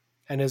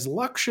 And as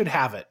luck should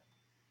have it,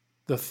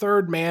 the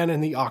third man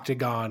in the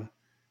octagon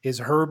is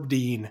Herb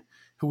Dean,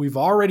 who we've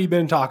already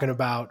been talking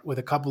about with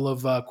a couple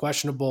of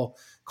questionable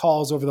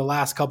calls over the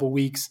last couple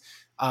weeks.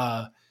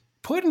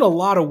 Putting a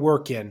lot of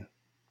work in,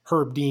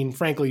 Herb Dean,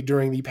 frankly,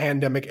 during the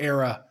pandemic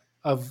era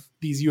of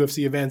these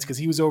UFC events, because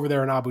he was over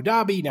there in Abu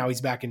Dhabi. Now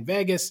he's back in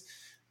Vegas.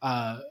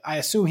 I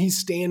assume he's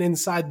staying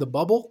inside the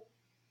bubble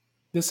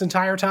this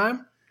entire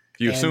time.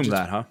 You assume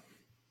that, huh?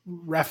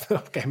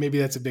 Okay, maybe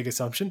that's a big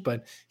assumption,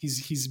 but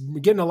he's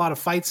getting a lot of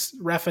fights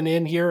reffing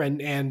in here,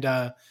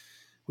 and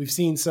we've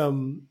seen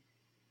some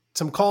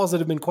calls that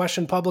have been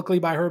questioned publicly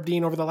by Herb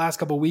Dean over the last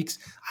couple of weeks.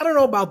 I don't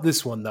know about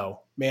this one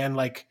though, man.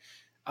 Like,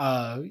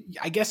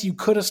 I guess you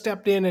could have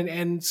stepped in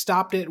and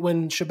stopped it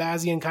when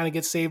Shahbazyan kind of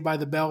gets saved by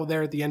the bell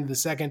there at the end of the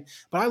second.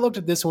 But I looked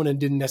at this one and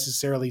didn't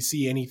necessarily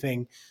see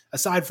anything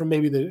aside from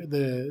maybe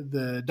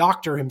the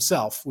doctor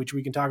himself, which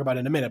we can talk about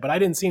in a minute. But I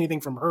didn't see anything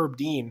from Herb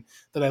Dean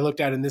that I looked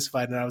at in this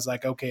fight, and I was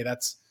like, okay,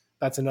 that's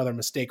another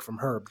mistake from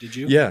Herb. Did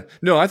you? Yeah.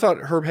 No, I thought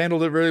Herb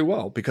handled it very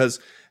well, because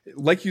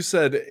like you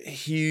said,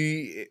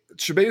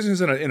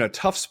 Shahbazyan's in a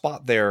tough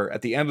spot there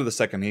at the end of the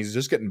second. He's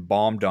just getting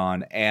bombed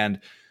on, and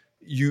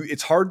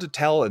it's hard to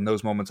tell in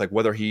those moments like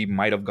whether he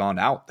might have gone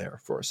out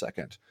there for a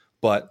second.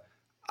 But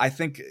I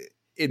think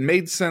it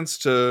made sense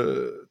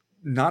to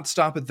not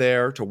stop it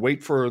there, to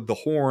wait for the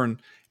horn,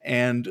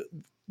 and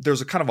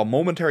there's a kind of a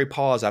momentary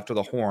pause after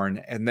the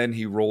horn, and then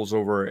he rolls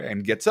over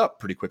and gets up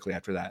pretty quickly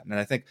after that. And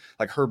I think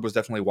like Herb was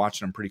definitely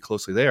watching him pretty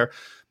closely there,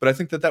 but I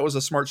think that was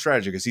a smart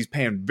strategy, because he's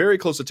paying very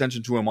close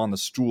attention to him on the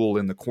stool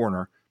in the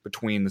corner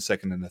between the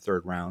second and the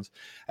third rounds.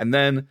 And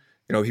then,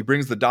 he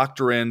brings the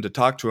doctor in to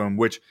talk to him,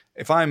 which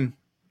if I'm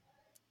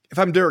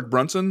Derek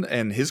Brunson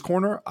and his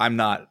corner, I'm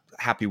not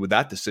happy with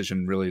that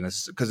decision really,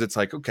 because it's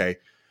like, okay,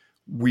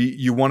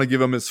 you want to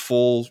give him his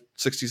full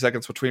 60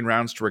 seconds between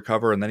rounds to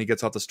recover, and then he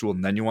gets off the stool,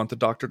 and then you want the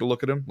doctor to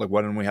look at him? Like,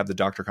 why didn't we have the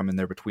doctor come in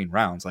there between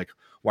rounds? Like,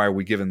 why are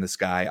we giving this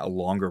guy a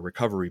longer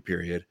recovery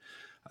period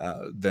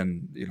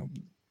than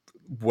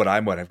what I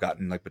might have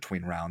gotten like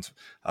between rounds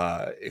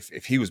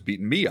if he was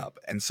beating me up?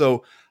 And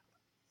so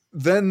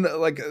then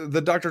like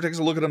the doctor takes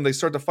a look at him, they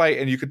start to fight,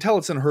 and you could tell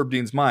it's in Herb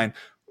Dean's mind.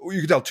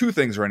 You can tell two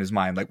things are in his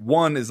mind. Like,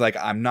 one is like,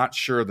 I'm not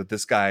sure that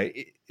this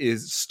guy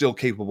is still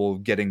capable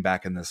of getting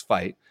back in this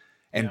fight.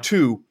 And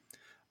two,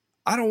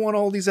 I don't want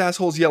all these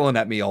assholes yelling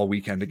at me all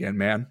weekend again,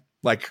 man.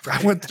 Like,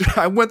 I went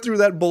through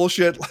that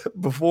bullshit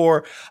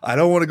before. I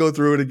don't want to go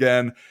through it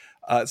again.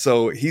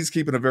 So he's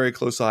keeping a very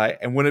close eye.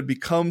 And when it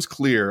becomes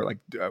clear, like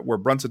where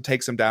Brunson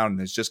takes him down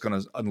and is just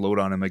going to unload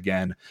on him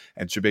again,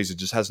 and Shahbazyan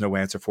just has no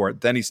answer for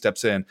it, then he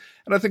steps in.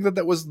 And I think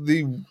that was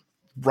the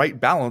right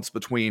balance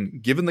between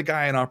giving the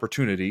guy an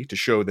opportunity to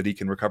show that he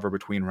can recover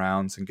between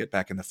rounds and get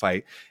back in the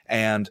fight,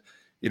 and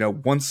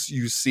once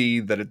you see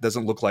that it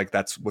doesn't look like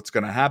that's what's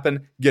going to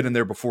happen, get in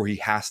there before he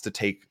has to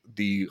take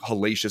the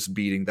hellacious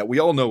beating that we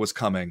all know is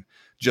coming,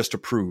 just to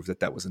prove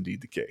that was indeed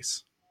the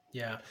case.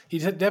 Yeah, he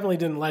definitely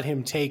didn't let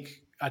him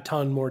take a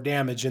ton more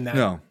damage in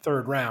that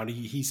third round.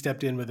 He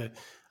stepped in with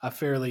a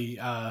fairly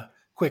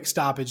quick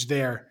stoppage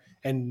there,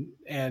 and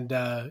kind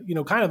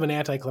of an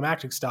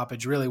anticlimactic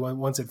stoppage really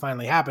once it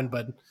finally happened.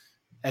 But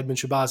Edmen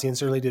Shahbazyan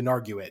certainly didn't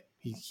argue it.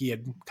 He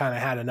had kind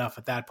of had enough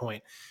at that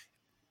point.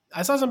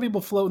 I saw some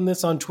people floating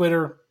this on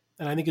Twitter,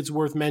 and I think it's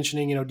worth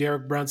mentioning.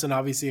 Derek Brunson,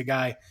 obviously a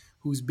guy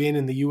who's been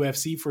in the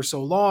UFC for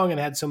so long and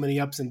had so many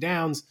ups and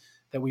downs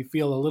that we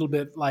feel a little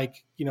bit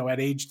like, at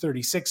age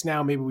 36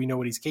 now, maybe we know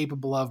what he's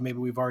capable of. Maybe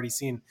we've already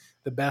seen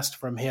the best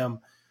from him.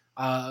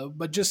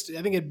 But just,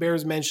 I think it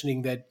bears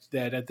mentioning that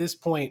at this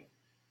point,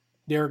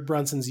 Derek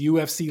Brunson's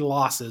UFC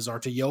losses are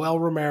to Yoel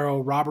Romero,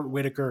 Robert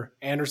Whittaker,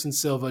 Anderson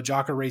Silva,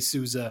 Jacare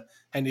Souza,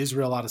 and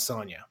Israel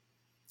Adesanya.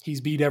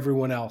 He's beat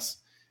everyone else.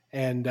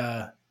 And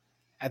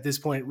at this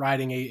point,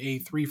 riding a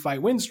 3-fight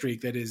win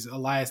streak that is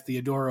Elias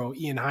Theodoro,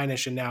 Ian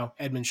Heinisch, and now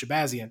Edmen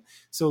Shahbazyan.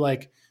 So,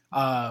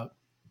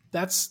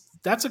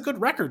 that's a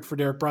good record for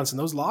Derek Brunson.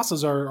 Those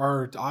losses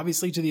are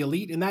obviously to the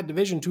elite in that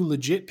division, to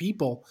legit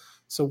people.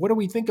 So what do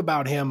we think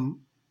about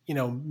him,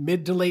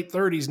 mid to late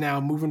 30s now,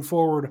 moving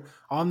forward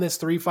on this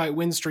 3-fight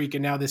win streak,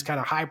 and now this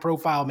kind of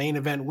high-profile main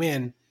event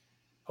win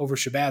over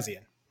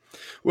Shahbazyan?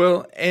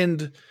 Well,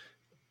 and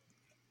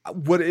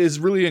what is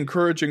really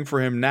encouraging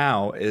for him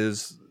now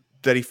is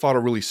that he fought a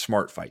really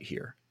smart fight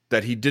here,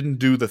 that he didn't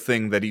do the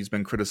thing that he's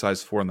been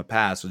criticized for in the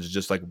past, which is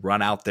just like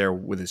run out there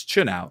with his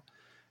chin out.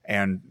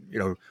 And,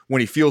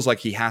 when he feels like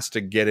he has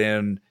to get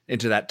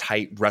into that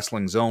tight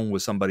wrestling zone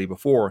with somebody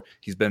before,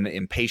 he's been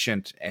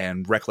impatient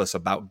and reckless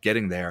about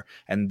getting there.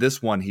 And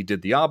this one, he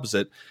did the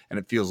opposite. And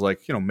it feels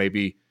like,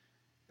 maybe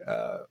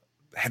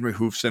Henry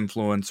Hoof's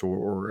influence,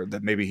 or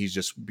that maybe he's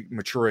just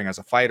maturing as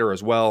a fighter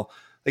as well.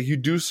 Like, you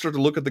do start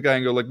to look at the guy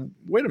and go like,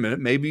 wait a minute,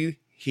 maybe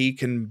he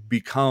can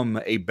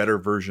become a better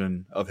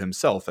version of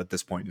himself at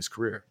this point in his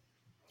career.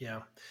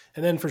 Yeah.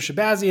 And then for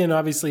Shahbazyan,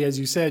 obviously, as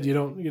you said, you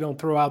don't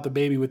throw out the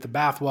baby with the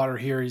bathwater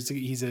here.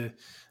 He's a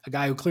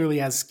guy who clearly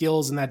has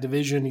skills in that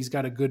division. He's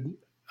got a good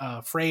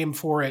frame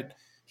for it.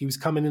 He was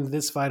coming into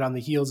this fight on the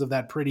heels of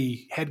that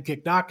pretty head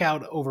kick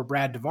knockout over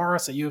Brad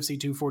Tavares at UFC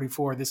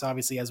 244. This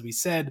obviously, as we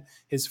said,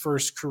 his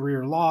first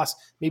career loss.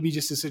 Maybe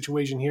just a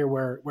situation here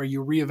where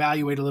you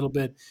reevaluate a little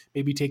bit,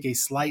 maybe take a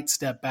slight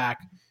step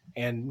back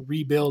and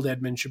rebuild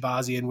Edmen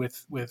Shahbazyan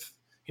with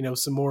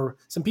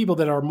some people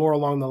that are more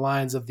along the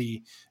lines of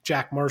the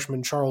Jack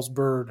Marshman, Charles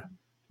Byrd,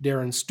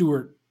 Darren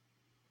Stewart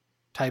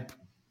type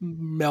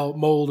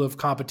mold of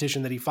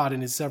competition that he fought in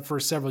his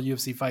first several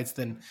UFC fights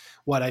than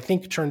what I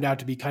think turned out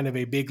to be kind of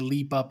a big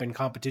leap up in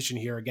competition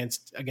here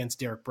against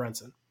Derek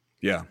Brunson.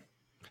 Yeah.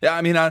 Yeah.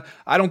 I mean,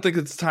 I don't think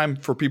it's time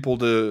for people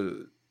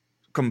to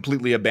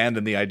completely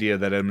abandon the idea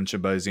that Edmen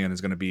Shahbazyan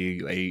is going to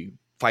be a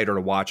fighter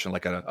to watch and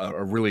like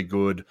a really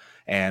good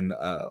and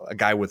a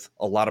guy with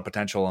a lot of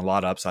potential and a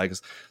lot of upside.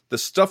 Because the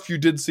stuff you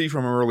did see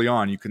from him early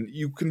on, you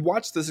can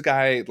watch this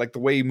guy, like the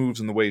way he moves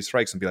and the way he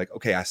strikes, and be like,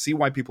 okay, I see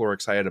why people are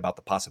excited about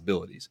the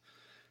possibilities.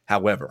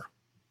 However,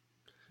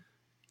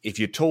 if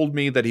you told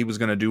me that he was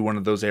going to do one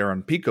of those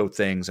Aaron Pico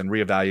things and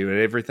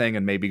reevaluate everything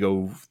and maybe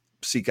go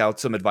seek out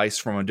some advice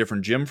from a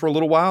different gym for a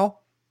little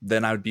while,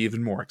 then I would be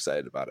even more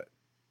excited about it.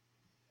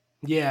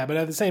 Yeah, but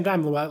at the same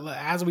time,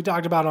 as we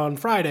talked about on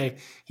Friday,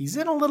 he's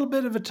in a little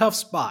bit of a tough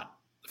spot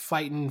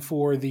fighting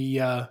for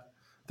the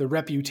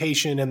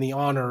reputation and the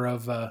honor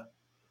of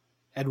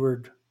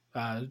Edmen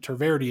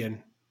Shahbazyan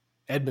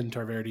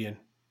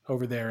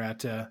over there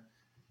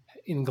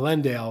in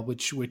Glendale,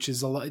 which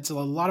is it's a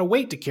lot of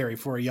weight to carry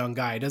for a young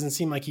guy. It doesn't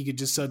seem like he could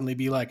just suddenly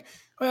be like,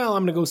 well,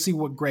 I'm going to go see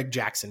what Greg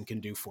Jackson can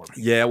do for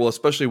me. Yeah, well,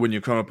 especially when you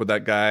come up with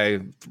that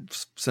guy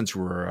since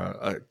you were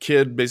a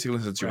kid, basically,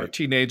 since you were a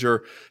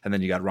teenager, and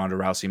then you got Ronda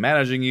Rousey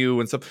managing you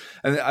and stuff.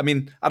 And I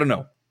mean, I don't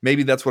know.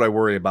 Maybe that's what I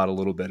worry about a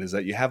little bit, is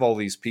that you have all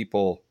these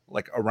people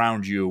like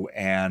around you,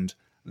 and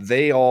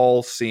they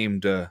all seem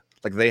to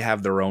like they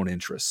have their own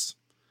interests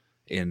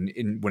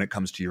in when it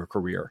comes to your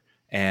career.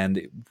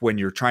 And when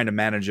you're trying to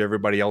manage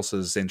everybody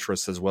else's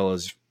interests as well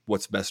as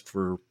what's best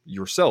for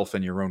yourself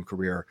and your own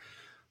career,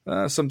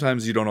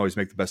 sometimes you don't always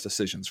make the best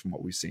decisions from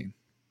what we've seen.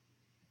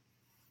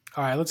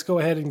 All right, let's go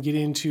ahead and get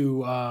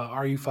into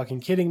Are You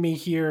Fucking Kidding Me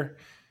here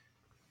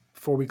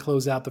before we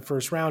close out the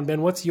first round.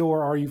 Ben, what's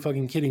your Are You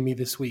Fucking Kidding Me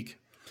this week?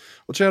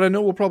 Well, Chad, I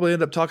know we'll probably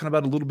end up talking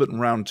about it a little bit in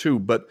round 2,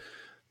 but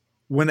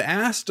when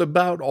asked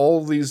about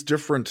all these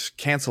different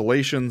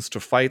cancellations to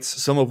fights,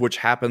 some of which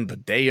happened the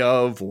day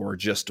of or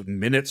just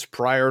minutes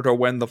prior to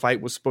when the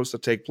fight was supposed to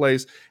take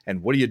place,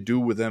 and what do you do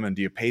with them, and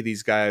do you pay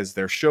these guys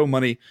their show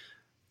money?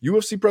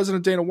 UFC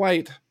President Dana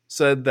White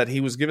said that he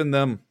was giving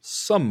them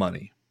some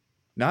money,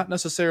 not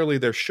necessarily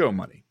their show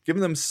money,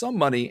 giving them some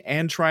money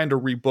and trying to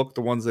rebook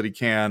the ones that he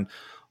can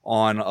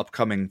on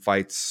upcoming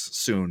fights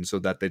soon so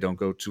that they don't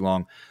go too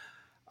long.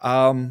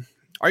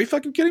 Are you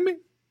fucking kidding me?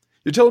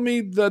 You're telling me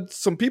that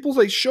some people,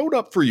 they showed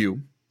up for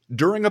you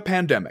during a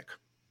pandemic,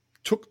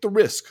 took the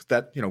risk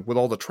that, with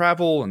all the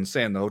travel and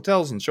staying in the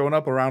hotels and showing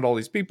up around all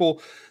these people,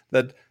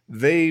 that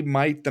they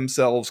might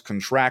themselves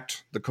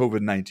contract the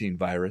COVID-19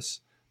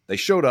 virus. They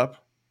showed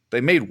up,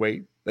 they made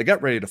weight, they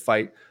got ready to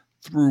fight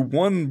through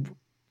one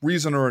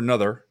reason or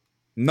another,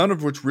 none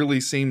of which really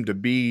seemed to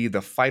be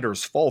the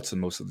fighter's faults in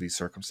most of these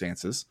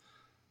circumstances.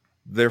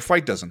 Their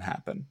fight doesn't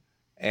happen.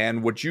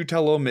 And what you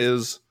tell them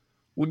is,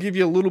 we'll give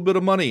you a little bit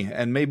of money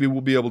and maybe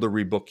we'll be able to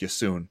rebook you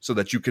soon so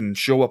that you can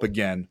show up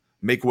again,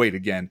 make weight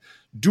again,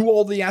 do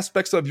all the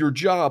aspects of your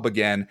job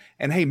again,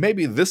 and hey,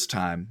 maybe this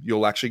time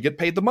you'll actually get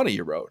paid the money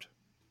you owed.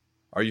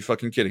 Are you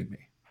fucking kidding me?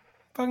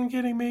 Fucking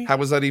kidding me?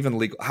 How is that even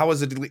legal? How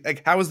is it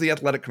like? How is the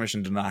athletic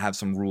commission to not have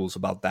some rules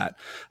about that?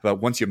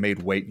 About once you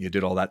made weight and you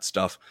did all that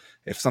stuff,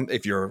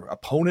 if your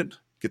opponent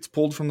gets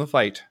pulled from the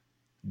fight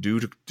due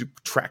to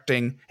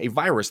contracting a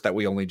virus that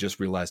we only just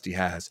realized he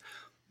has,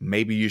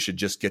 maybe you should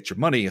just get your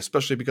money,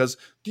 especially because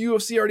the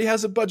UFC already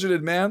has it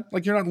budgeted, man.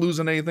 Like, you're not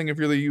losing anything if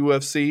you're the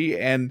UFC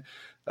and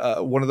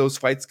one of those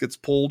fights gets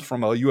pulled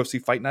from a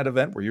UFC Fight Night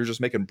event where you're just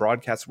making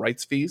broadcast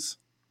rights fees.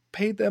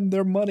 Pay them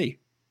their money.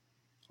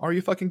 Are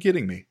you fucking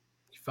kidding me?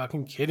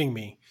 Fucking kidding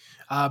me.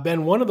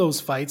 Ben, one of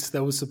those fights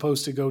that was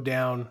supposed to go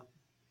down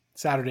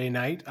Saturday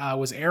night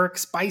was Eric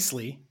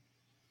Spicely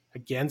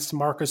against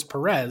Marcus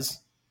Perez.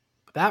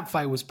 But that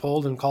fight was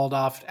pulled and called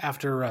off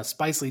after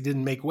Spicely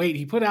didn't make weight.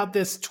 He put out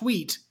this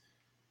tweet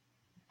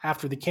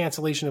after the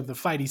cancellation of the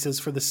fight. He says,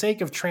 "For the sake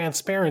of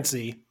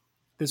transparency,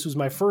 this was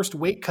my first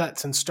weight cut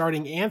since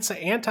starting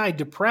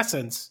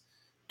antidepressants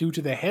due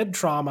to the head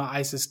trauma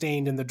I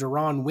sustained in the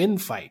Duran Win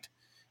fight.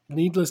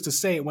 Needless to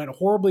say, it went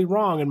horribly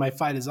wrong and my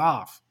fight is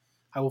off.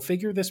 I will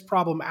figure this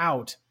problem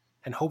out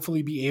and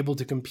hopefully be able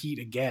to compete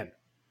again."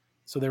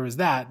 So there was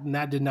that, and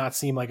that did not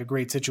seem like a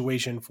great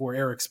situation for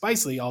Eric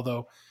Spicely,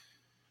 although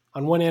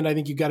on one hand, I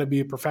think you got to be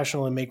a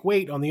professional and make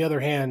weight. On the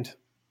other hand,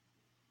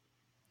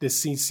 this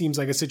seems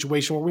like a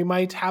situation where we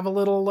might have a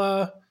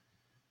little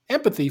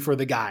empathy for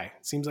the guy.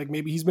 It seems like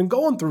maybe he's been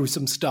going through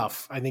some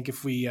stuff. I think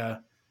if we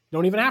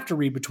don't even have to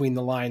read between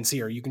the lines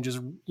here, you can just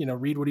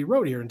read what he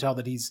wrote here and tell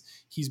that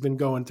he's been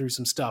going through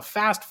some stuff.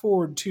 Fast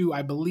forward to,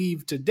 I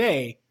believe,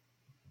 today,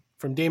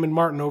 from Damon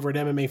Martin over at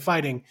MMA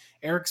Fighting,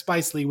 Eric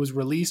Spicely was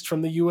released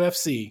from the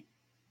UFC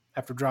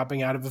after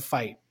dropping out of a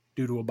fight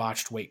due to a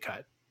botched weight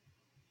cut.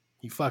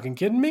 You fucking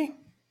kidding me?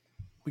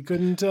 We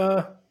couldn't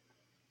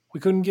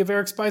give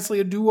Eric Spicely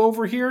a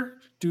do-over here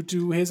due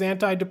to his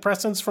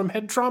antidepressants from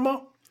head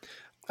trauma?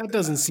 That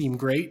doesn't seem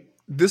great.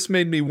 This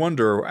made me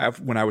wonder,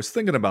 when I was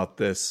thinking about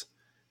this,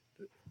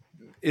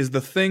 is the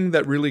thing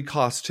that really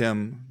cost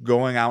him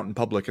going out in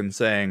public and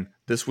saying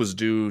this was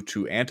due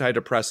to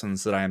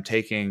antidepressants that I am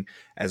taking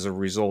as a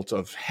result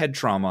of head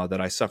trauma that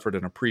I suffered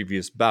in a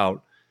previous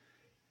bout.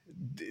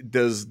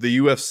 Does the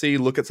UFC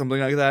look at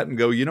something like that and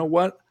go, you know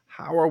what?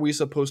 How are we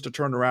supposed to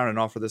turn around and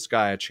offer this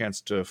guy a chance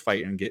to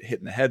fight and get hit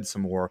in the head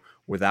some more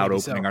without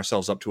opening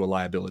ourselves up to a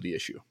liability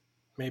issue?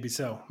 Maybe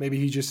so. Maybe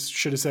he just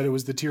should have said it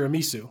was the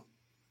tiramisu.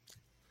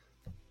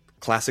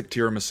 Classic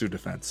tiramisu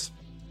defense.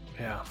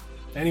 Yeah.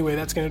 Anyway,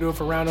 that's going to do it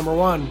for round number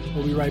 1.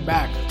 We'll be right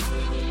back.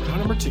 Round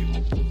number 2.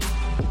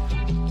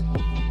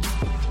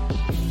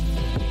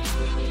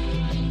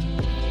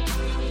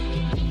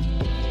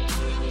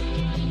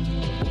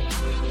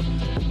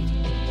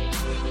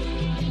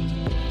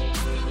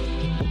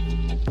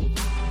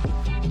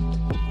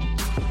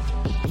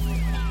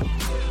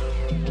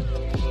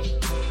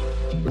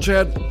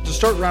 Chad, to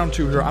start round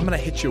 2 here, I'm going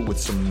to hit you with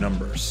some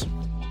numbers.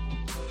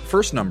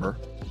 First number,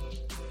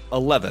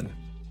 11.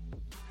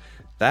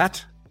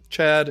 That,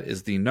 Chad,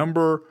 is the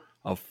number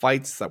of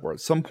fights that were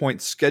at some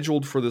point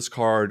scheduled for this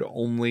card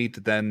only to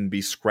then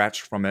be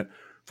scratched from it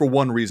for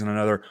one reason or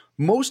another.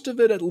 Most of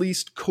it at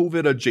least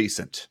COVID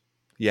adjacent.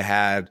 You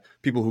had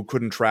people who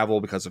couldn't travel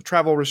because of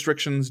travel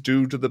restrictions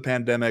due to the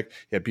pandemic.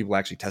 You had people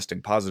actually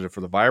testing positive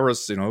for the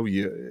virus.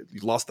 You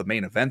lost the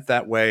main event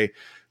that way.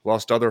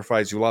 Lost other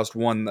fights. You lost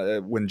one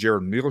when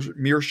Jared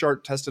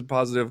Mearshart tested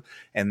positive,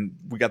 and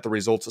we got the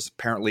results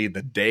apparently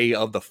the day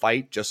of the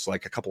fight, just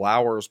like a couple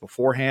hours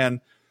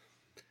beforehand.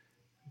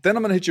 Then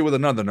I'm going to hit you with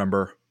another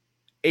number,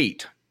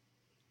 8.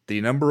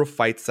 The number of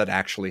fights that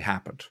actually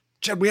happened.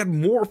 Chad, we had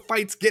more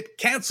fights get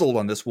canceled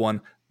on this one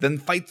than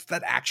fights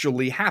that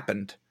actually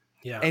happened.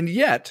 Yeah. And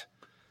yet,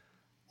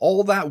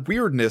 all that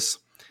weirdness,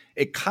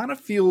 it kind of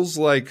feels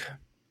like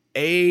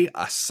a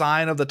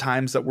sign of the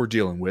times that we're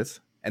dealing with,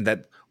 and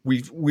that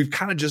we've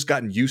kind of just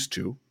gotten used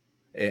to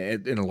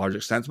in a large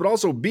extent. But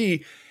also,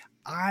 B,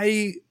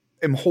 I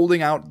am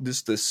holding out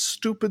this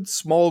stupid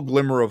small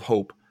glimmer of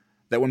hope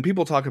that when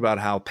people talk about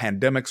how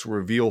pandemics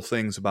reveal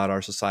things about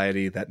our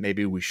society that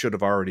maybe we should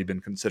have already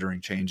been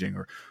considering changing,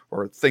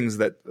 or things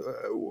that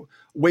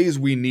ways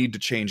we need to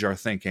change our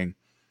thinking,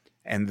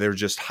 and they're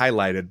just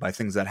highlighted by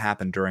things that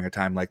happen during a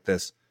time like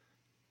this.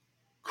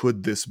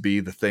 Could this be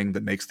the thing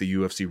that makes the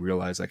UFC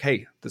realize, like,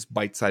 hey, this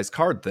bite-sized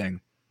card thing,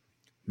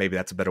 maybe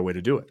that's a better way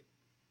to do it?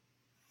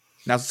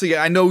 Now, see,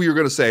 I know you're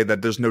going to say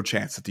that there's no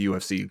chance that the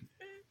UFC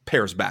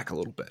pares back a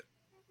little bit.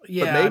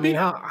 Yeah, I mean,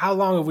 how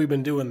long have we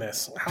been doing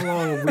this? How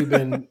long have we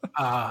been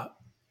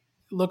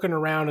looking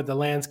around at the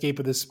landscape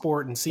of the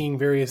sport and seeing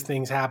various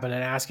things happen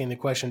and asking the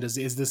question, is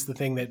this the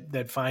thing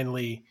that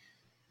finally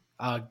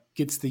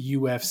gets the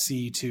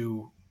UFC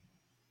to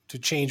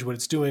change what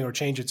it's doing or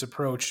change its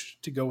approach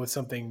to go with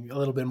something a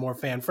little bit more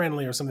fan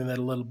friendly, or something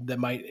that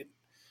might,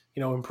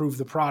 improve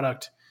the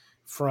product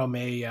from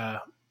an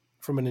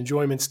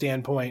enjoyment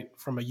standpoint,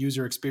 from a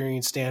user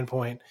experience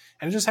standpoint.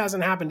 And it just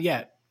hasn't happened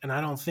yet. And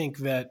I don't think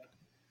that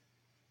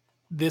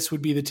this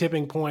would be the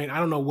tipping point. I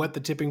don't know what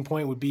the tipping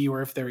point would be,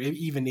 or if there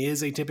even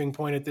is a tipping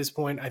point at this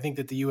point. I think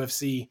that the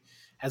UFC,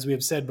 as we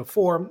have said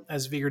before,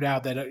 has figured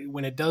out that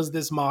when it does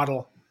this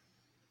model,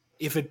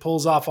 if it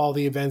pulls off all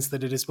the events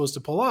that it is supposed to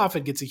pull off,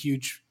 it gets a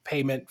huge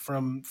payment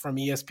from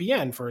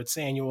ESPN for its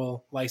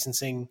annual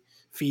licensing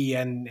fee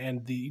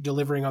and the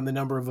delivering on the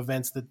number of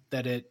events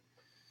that it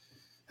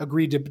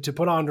agreed to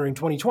put on during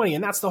 2020.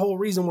 And that's the whole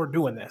reason we're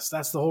doing this.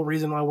 That's the whole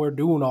reason why we're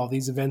doing all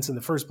these events in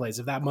the first place.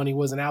 If that money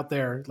wasn't out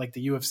there, like,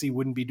 the UFC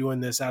wouldn't be doing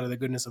this out of the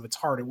goodness of its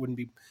heart. It wouldn't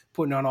be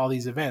putting on all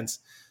these events.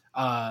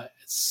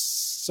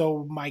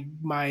 So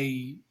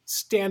my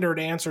standard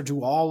answer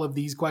to all of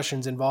these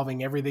questions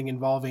involving everything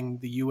involving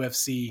the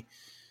UFC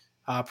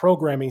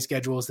programming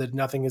schedule is that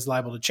nothing is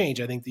liable to change.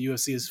 I think the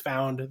UFC has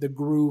found the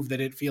groove that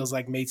it feels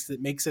like makes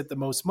it the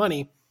most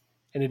money,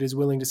 and it is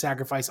willing to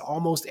sacrifice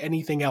almost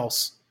anything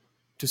else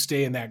to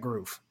stay in that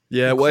groove.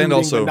 Yeah, well, and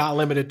also, but not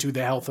limited to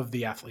the health of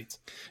the athletes.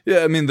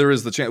 Yeah, I mean, there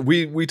is the chance.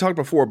 We talked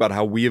before about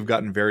how we have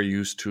gotten very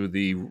used to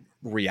the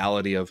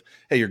reality of,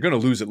 hey, you're going to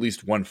lose at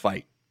least one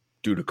fight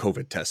due to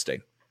COVID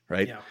testing,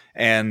 right? Yeah.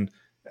 And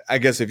I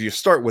guess if you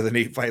start with an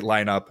 8-fight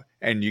lineup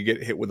and you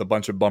get hit with a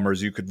bunch of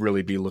bummers, you could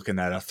really be looking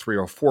at a 3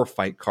 or 4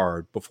 fight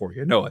card before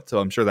you know it. So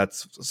I'm sure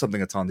that's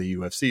something that's on the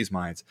UFC's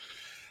minds.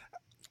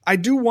 I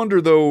do wonder,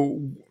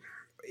 though,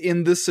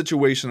 in this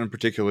situation in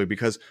particular,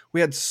 because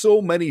we had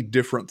so many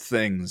different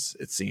things,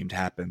 it seemed,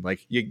 happen.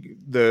 Like,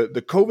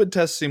 the COVID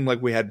test seemed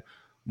like we had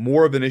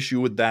more of an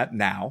issue with that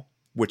now,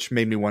 which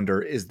made me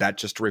wonder, is that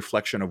just a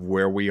reflection of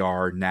where we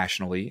are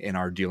nationally in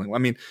our dealing? I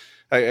mean,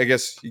 I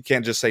guess you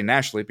can't just say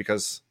nationally,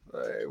 because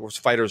it was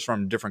fighters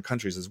from different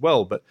countries as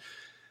well. But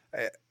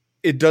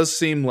it does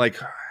seem like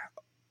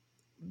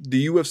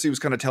the UFC was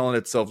kind of telling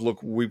itself,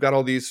 look, we've got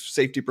all these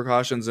safety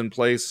precautions in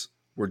place.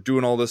 We're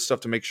doing all this stuff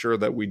to make sure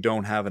that we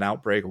don't have an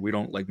outbreak, or we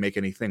don't make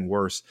anything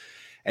worse.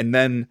 And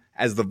then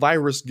as the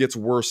virus gets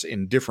worse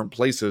in different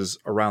places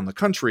around the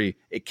country,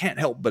 it can't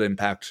help but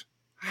impact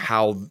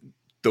how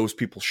those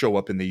people show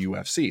up in the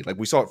UFC. Like,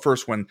 we saw it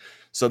first when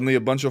suddenly a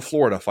bunch of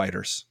Florida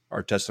fighters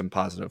are testing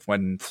positive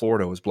when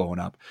Florida was blowing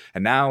up.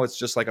 And now it's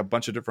just like a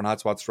bunch of different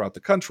hotspots throughout the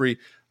country.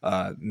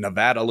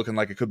 Nevada looking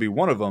like it could be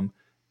one of them.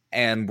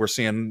 And we're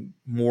seeing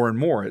more and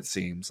more, it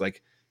seems.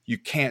 Like, you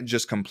can't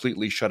just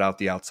completely shut out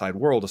the outside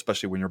world,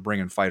 especially when you're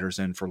bringing fighters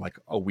in for like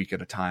a week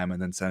at a time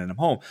and then sending them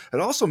home. It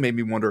also made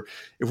me wonder,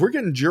 if we're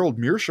getting Gerald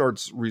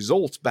Mearshart's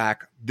results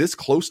back this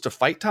close to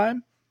fight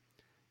time,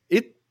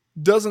 it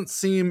doesn't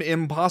seem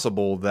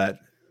impossible that,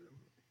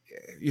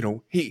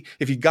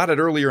 if he got it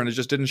earlier and it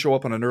just didn't show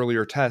up on an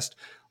earlier test,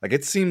 like,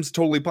 it seems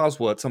totally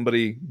possible that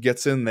somebody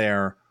gets in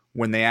there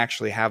when they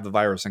actually have the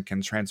virus and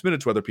can transmit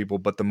it to other people,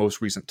 but the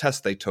most recent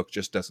test they took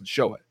just doesn't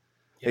show it.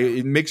 Yeah.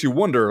 It makes you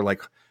wonder,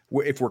 like,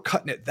 if we're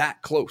cutting it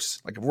that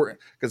close, like,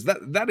 because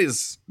that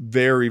is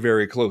very,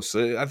 very close.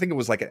 I think it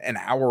was like an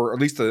hour, or at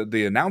least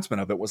the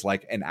announcement of it was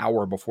like an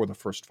hour before the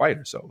first fight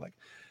or so. Like,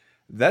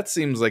 that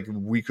seems like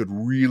we could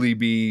really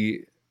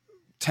be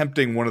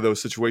tempting one of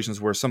those situations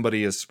where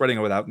somebody is spreading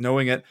it without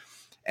knowing it.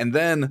 And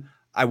then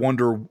I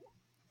wonder,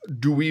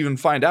 do we even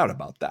find out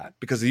about that?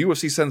 Because the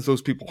UFC sends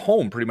those people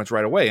home pretty much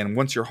right away. And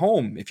once you're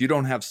home, if you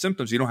don't have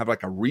symptoms, you don't have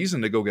like a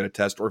reason to go get a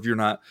test, or if you're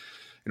not,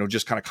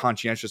 just kind of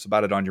conscientious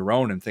about it on your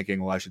own and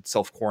thinking, well, I should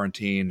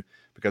self-quarantine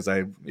because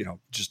I,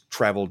 just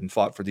traveled and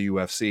fought for the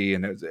UFC,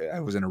 and I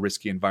was in a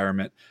risky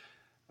environment.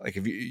 Like,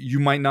 if you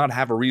might not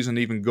have a reason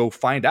to even go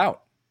find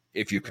out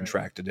if you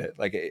contracted it.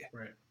 Like, it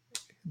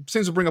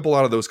seems to bring up a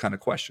lot of those kind of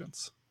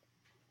questions.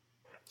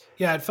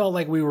 Yeah, it felt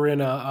like we were in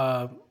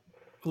a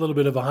little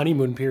bit of a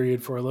honeymoon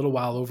period for a little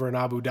while over in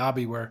Abu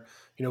Dhabi, where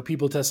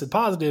people tested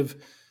positive,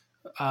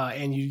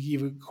 and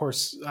you of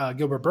course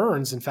Gilbert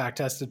Burns in fact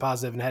tested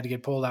positive and had to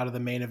get pulled out of the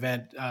main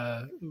event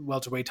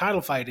welterweight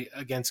title fight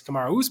against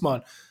Kamaru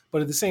Usman.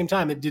 But at the same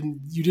time,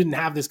 you didn't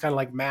have this kind of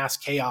like mass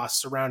chaos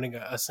surrounding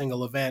a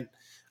single event.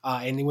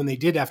 And when they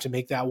did have to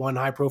make that one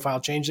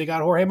high-profile change, they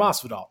got Jorge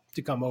Masvidal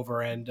to come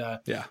over and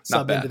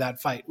sub into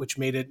that fight, which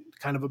made it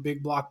kind of a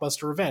big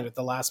blockbuster event at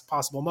the last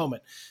possible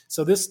moment.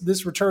 So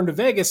this return to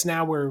Vegas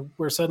now,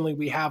 where suddenly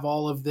we have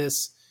all of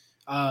this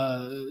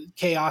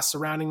chaos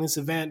surrounding this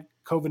event,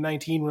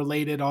 COVID-19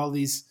 related, all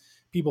these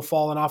people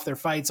falling off their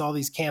fights, all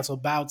these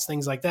canceled bouts,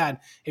 things like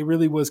that. It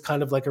really was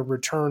kind of like a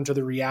return to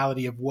the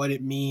reality of what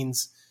it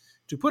means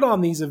to put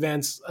on these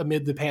events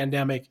amid the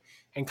pandemic,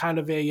 and kind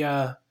of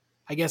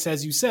I guess,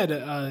 as you said,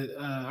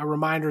 a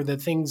reminder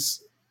that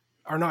things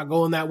are not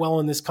going that well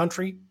in this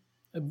country,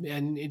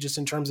 and just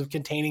in terms of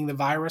containing the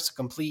virus, a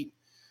complete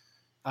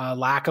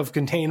lack of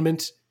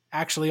containment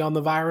actually on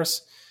the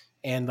virus,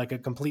 and like a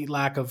complete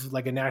lack of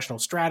like a national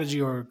strategy,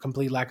 or a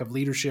complete lack of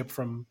leadership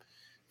from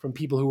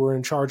people who were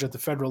in charge at the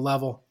federal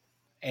level.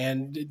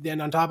 And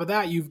then on top of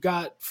that, you've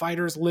got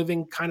fighters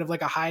living kind of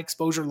like a high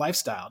exposure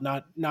lifestyle,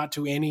 not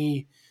to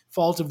any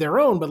fault of their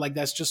own, but like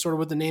that's just sort of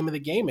what the name of the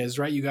game is,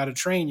 right? You got to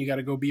train, you got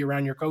to go be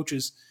around your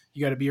coaches,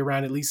 you got to be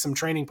around at least some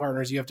training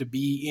partners, you have to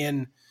be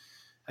in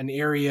an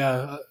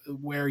area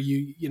where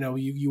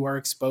you are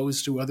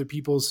exposed to other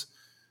people's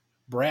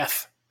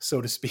breath, so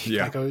to speak,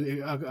 like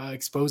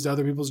exposed to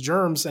other people's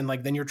germs, and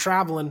like then you're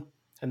traveling,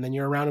 and then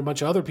you're around a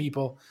bunch of other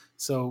people.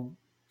 So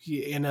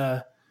in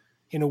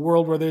a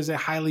world where there's a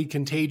highly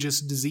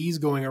contagious disease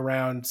going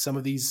around, some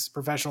of these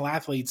professional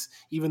athletes,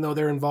 even though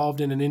they're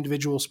involved in an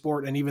individual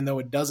sport, and even though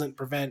it doesn't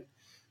prevent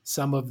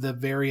some of the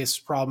various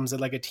problems that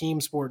like a team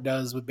sport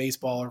does with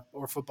baseball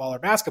or football or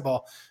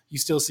basketball, you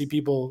still see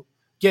people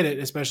get it,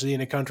 especially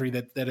in a country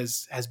that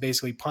has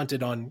basically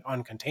punted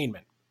on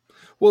containment.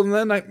 Well, and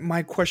then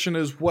my question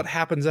is, what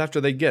happens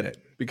after they get it?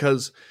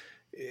 Because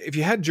if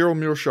you had Gerald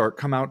Meerschaert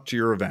come out to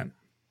your event,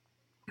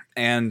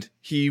 and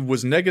he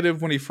was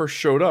negative when he first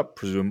showed up,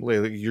 presumably,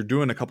 like, you're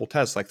doing a couple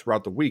tests like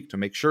throughout the week to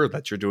make sure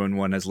that you're doing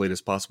one as late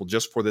as possible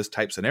just for this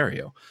type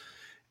scenario.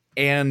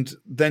 And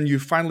then you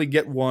finally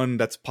get one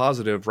that's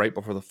positive right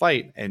before the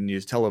fight, and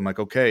you tell him like,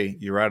 okay,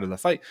 you're out of the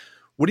fight.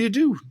 What do?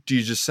 Do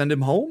you just send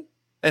him home?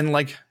 And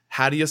like,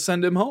 how do you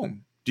send him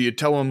home? Do you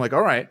tell him like,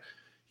 all right,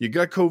 you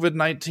got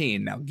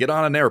COVID-19, now get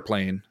on an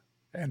airplane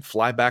and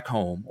fly back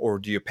home? Or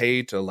do you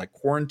pay to like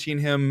quarantine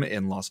him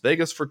in Las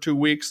Vegas for 2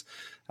 weeks?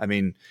 I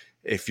mean,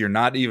 if you're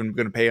not even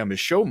going to pay him his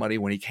show money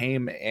when he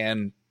came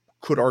and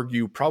could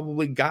argue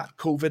probably got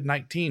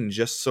COVID-19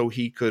 just so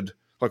he could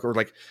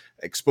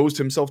exposed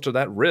himself to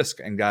that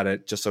risk and got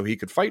it just so he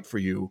could fight for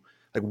you.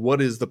 Like,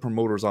 what is the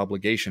promoter's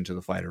obligation to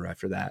the fighter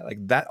after that?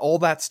 Like that, all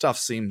that stuff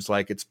seems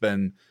like it's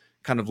been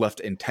kind of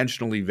left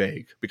intentionally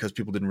vague because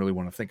people didn't really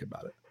want to think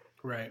about it.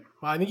 Right.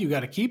 Well, I think you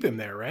got to keep him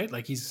there, right?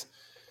 Like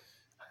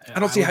I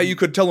don't see how you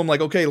could tell him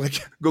like, okay,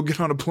 like go get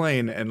on a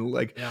plane and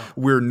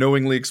we're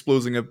knowingly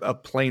exposing a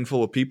plane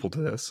full of people to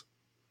this.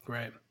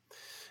 Right.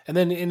 And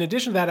then in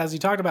addition to that, as you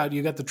talked about,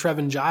 you got the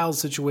Trevin Giles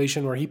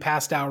situation where he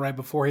passed out right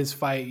before his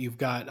fight. You've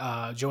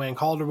got Joanne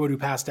Calderwood who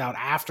passed out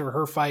after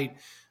her fight.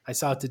 I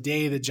saw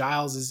today that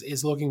Giles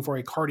is looking for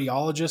a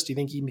cardiologist. You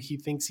think he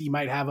thinks he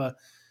might have a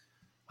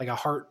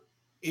heart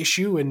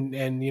issue,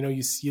 and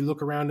you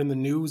look around in the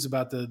news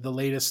about the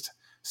latest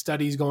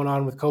studies going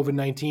on with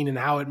COVID-19 and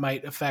how it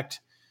might affect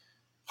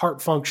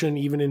heart function,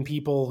 even in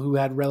people who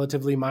had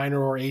relatively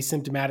minor or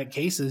asymptomatic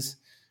cases.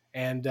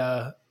 And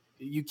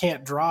you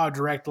can't draw a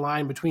direct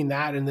line between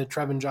that and the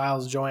Trevin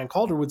Giles, Joanne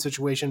Calderwood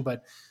situation.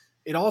 But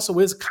it also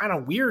is kind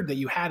of weird that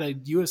you had a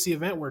UFC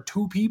event where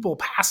two people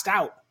passed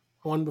out,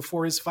 one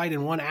before his fight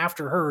and one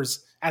after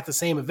hers at the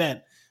same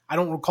event. I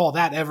don't recall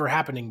that ever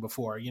happening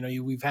before.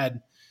 We've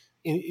had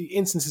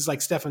instances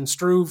like Stefan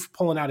Struve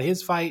pulling out of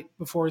his fight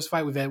before his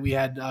fight. We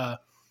had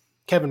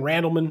Kevin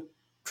Randleman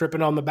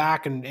tripping on the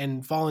back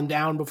and falling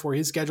down before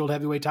his scheduled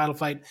heavyweight title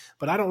fight.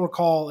 But I don't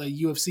recall a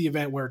UFC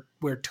event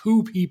where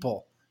two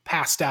people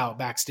passed out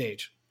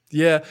backstage.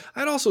 Yeah,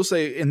 I'd also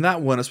say in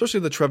that one, especially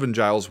the Trevin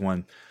Giles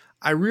one,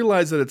 I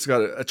realize that it's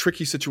got a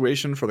tricky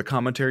situation for the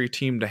commentary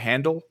team to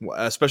handle,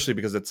 especially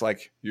because it's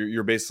like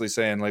you're basically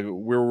saying like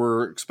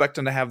we're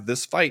expecting to have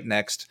this fight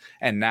next,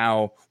 and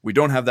now we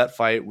don't have that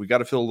fight. We got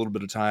to fill a little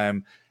bit of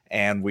time,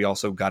 and we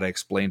also got to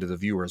explain to the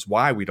viewers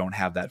why we don't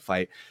have that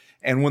fight.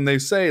 And when they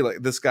say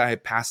like this guy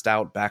passed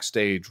out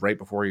backstage right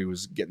before he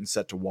was getting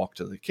set to walk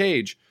to the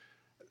cage,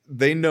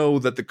 they know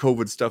that the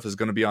COVID stuff is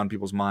going to be on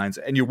people's minds.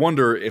 And you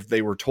wonder if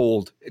they were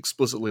told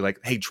explicitly like,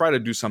 hey, try to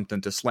do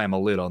something to slam a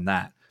lid on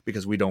that,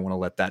 because we don't want to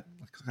let that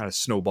kind of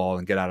snowball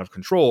and get out of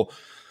control.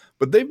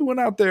 but they went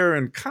out there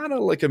and kind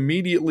of like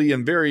immediately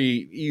and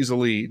very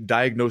easily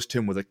diagnosed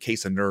him with a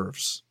case of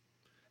nerves.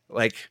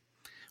 Like,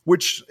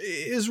 which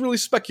is really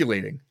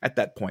speculating at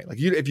that point. Like,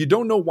 if you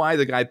don't know why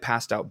the guy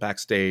passed out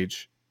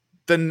backstage,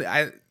 then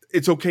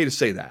it's okay to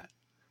say that.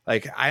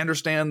 Like, I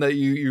understand that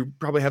you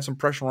probably have some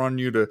pressure on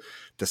you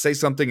to say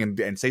something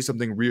and say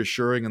something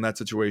reassuring in that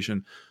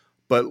situation,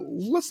 but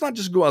let's not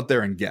just go out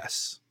there and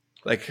guess.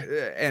 Like,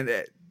 and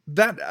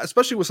that,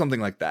 especially with something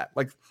like that,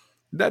 like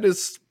that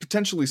is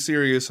potentially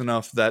serious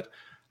enough that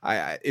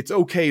it's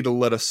okay to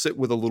let us sit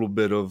with a little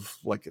bit of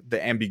like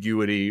the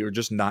ambiguity or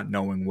just not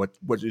knowing what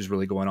is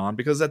really going on,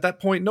 because at that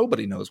point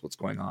nobody knows what's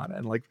going on,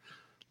 and like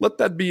let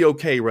that be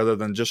okay rather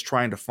than just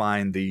trying to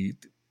find the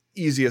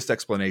easiest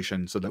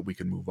explanation so that we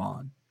can move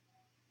on.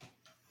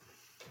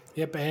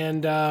 Yep,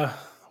 and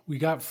we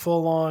got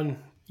full on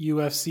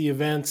UFC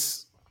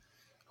events.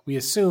 We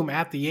assume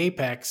at the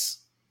Apex,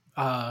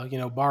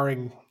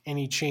 barring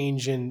any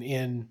change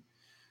in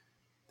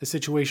the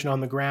situation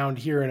on the ground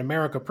here in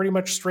America, pretty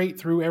much straight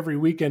through every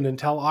weekend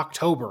until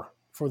October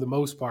for the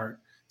most part.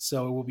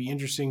 So it will be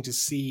interesting to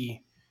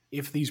see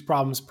if these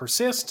problems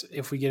persist,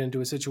 if we get into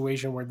a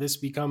situation where this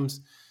becomes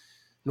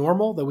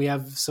normal, that we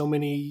have so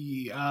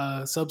many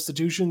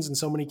substitutions and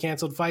so many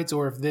canceled fights,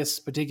 or if this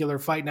particular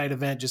fight night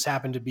event just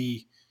happened to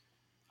be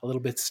a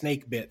little bit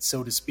snake bit,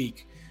 so to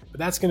speak. But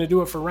that's going to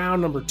do it for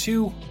round number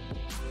 2.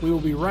 We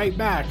will be right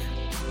back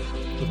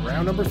with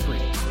round number 3.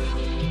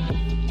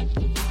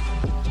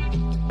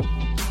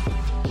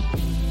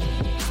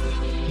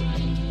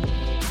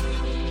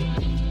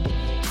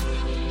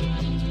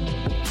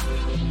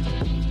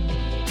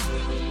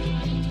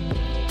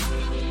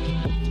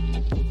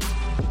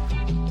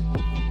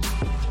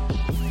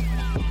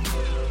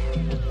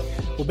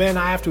 Well, Ben,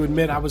 I have to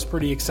admit I was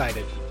pretty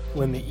excited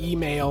when the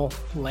email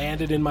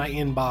landed in my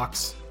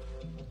inbox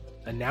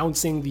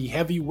announcing the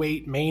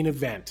heavyweight main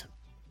event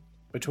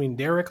between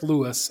Derek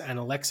Lewis and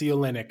Alexei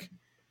Oleinik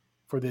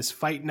for this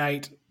Fight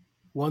Night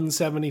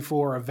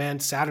 174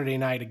 event Saturday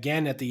night,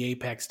 again at the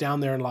Apex down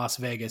there in Las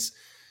Vegas.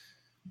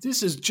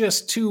 This is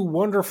just two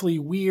wonderfully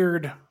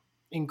weird,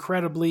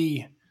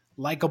 incredibly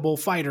likable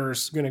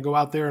fighters going to go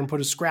out there and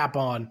put a scrap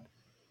on.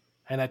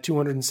 And at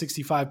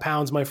 265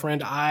 pounds, my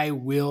friend, I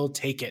will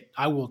take it.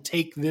 I will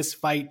take this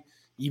fight,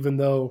 even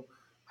though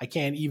I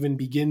can't even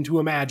begin to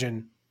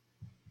imagine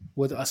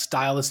what a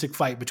stylistic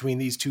fight between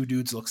these two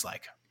dudes looks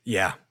like.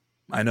 Yeah,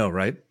 I know,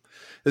 right?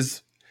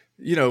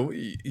 You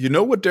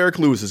know what Derek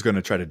Lewis is going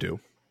to try to do.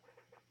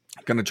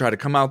 Going to try to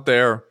come out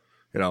there,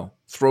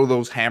 throw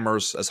those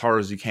hammers as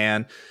hard as he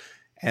can,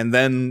 and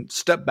then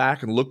step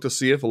back and look to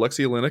see if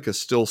Alexei Oleinik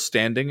is still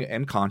standing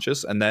and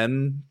conscious, and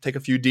then take a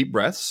few deep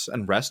breaths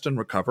and rest and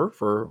recover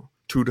for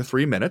 2 to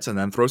 3 minutes, and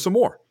then throw some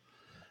more.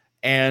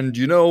 And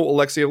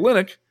Alexei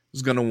Oleinik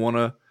is going to want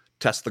to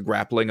test the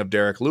grappling of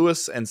Derek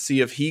Lewis and see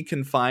if he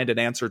can find an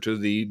answer to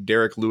the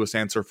Derek Lewis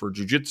answer for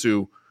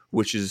jiu-jitsu,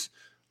 which is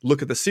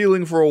look at the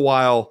ceiling for a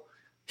while,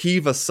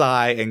 heave a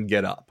sigh, and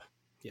get up.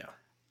 Yeah.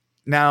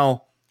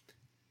 Now,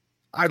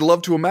 I'd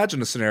love to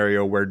imagine a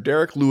scenario where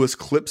Derek Lewis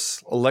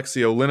clips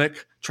Alexei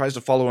Oleinik, tries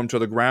to follow him to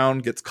the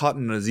ground, gets caught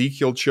in an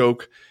Ezekiel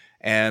choke,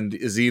 and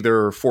is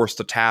either forced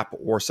to tap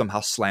or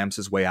somehow slams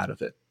his way out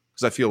of it.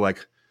 Because I feel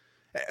like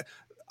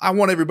I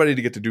want everybody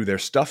to get to do their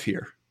stuff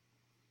here.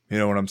 You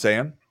know what I'm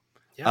saying?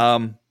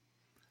 Yeah.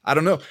 I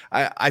don't know.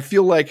 I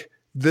feel like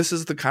this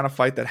is the kind of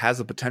fight that has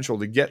the potential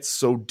to get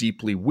so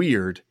deeply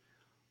weird.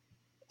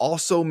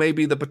 Also,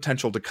 maybe the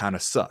potential to kind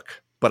of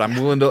suck. But I'm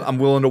willing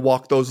to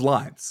walk those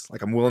lines.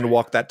 Like, I'm willing to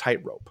walk that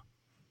tightrope.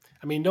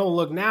 I mean, don't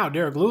look now.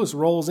 Derek Lewis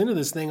rolls into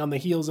this thing on the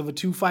heels of a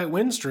 2-fight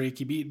win streak.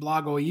 He beat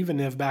Blago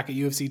Ivanev back at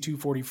UFC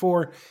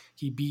 244.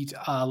 He beat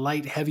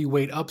light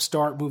heavyweight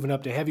upstart, moving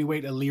up to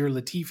heavyweight, Alir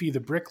Latifi, the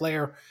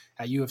bricklayer,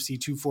 at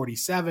UFC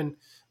 247.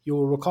 You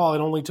will recall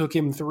it only took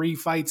him 3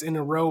 fights in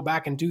a row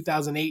back in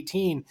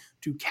 2018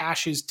 to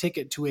cash his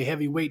ticket to a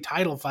heavyweight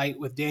title fight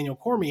with Daniel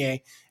Cormier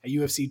at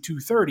UFC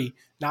 230.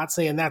 Not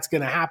saying that's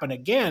going to happen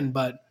again,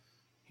 but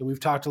we've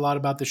talked a lot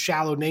about the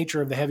shallow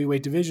nature of the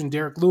heavyweight division.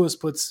 Derek Lewis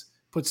puts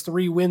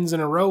 3 wins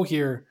in a row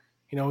here.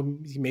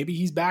 Maybe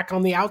he's back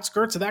on the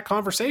outskirts of that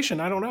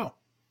conversation. I don't know.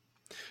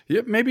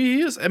 Yeah, maybe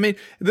he is. I mean,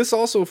 this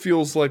also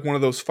feels like one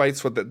of those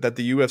fights that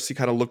the UFC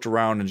kind of looked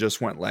around and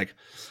just went like,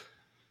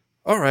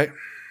 all right,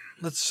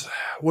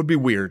 would be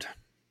weird.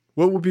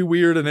 What would be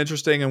weird and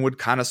interesting and would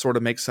kind of sort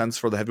of make sense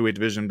for the heavyweight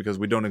division, because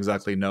we don't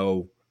exactly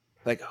know,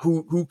 like,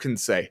 who can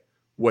say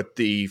what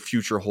the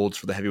future holds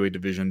for the heavyweight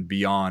division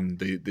beyond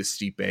the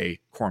Stipe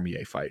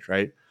Cormier fight,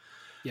 right?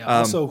 Yeah.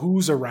 Also,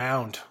 who's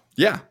around?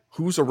 Yeah,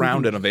 who's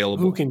around and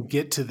available? Who can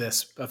get to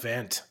this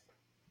event?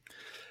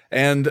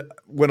 And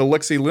when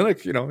Alexei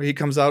Oleinik, he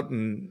comes out,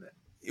 and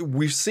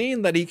we've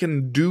seen that he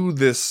can do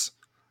this,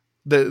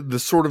 the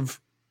sort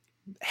of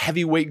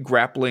heavyweight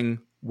grappling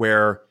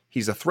where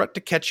he's a threat to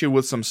catch you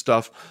with some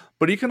stuff,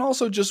 but he can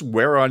also just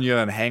wear on you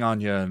and hang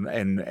on you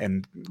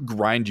and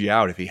grind you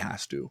out if he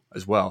has to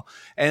as well.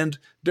 And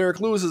Derek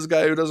Lewis is a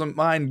guy who doesn't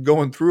mind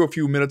going through a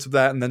few minutes of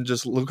that and then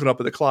just looking up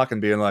at the clock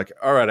and being like,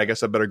 all right, I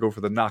guess I better go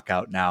for the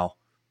knockout now.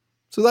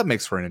 So that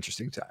makes for an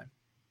interesting time.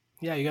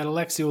 Yeah, you got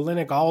Alexei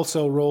Oleinik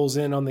also rolls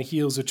in on the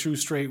heels of two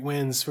straight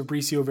wins.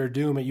 Fabricio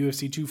Verdum at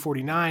UFC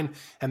 249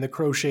 and the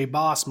Crochet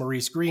boss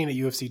Maurice Green at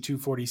UFC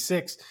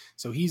 246.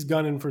 So he's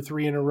gunning for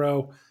 3 in a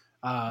row.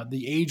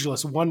 The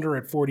ageless wonder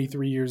at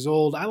 43 years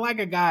old. I like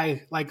a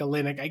guy like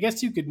Oleinik. I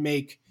guess you could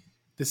make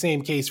the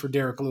same case for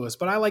Derek Lewis,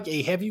 but I like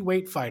a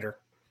heavyweight fighter,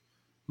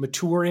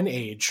 mature in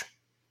age,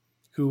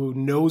 who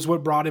knows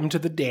what brought him to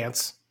the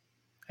dance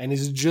and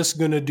is just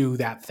going to do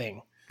that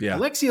thing. Yeah.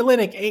 Alexei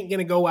Oleinik ain't going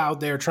to go out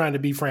there trying to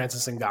be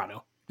Francis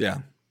Ngannou. Yeah.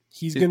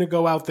 He's going to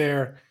go out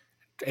there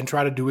and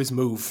try to do his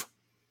move.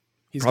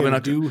 He's Probably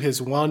going to not do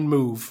his one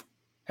move,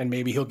 and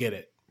maybe he'll get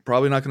it.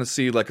 Probably not going to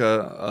see like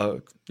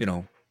a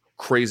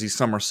crazy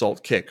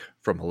somersault kick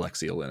from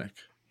Alexei Oleinik.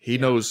 He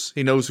knows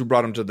who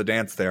brought him to the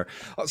dance there.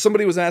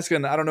 Somebody was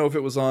asking, I don't know if it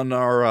was on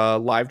our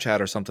live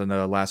chat or something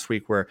last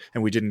week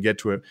and we didn't get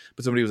to it,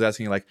 but somebody was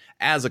asking, like,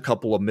 as a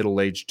couple of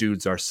middle-aged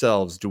dudes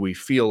ourselves, do we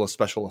feel a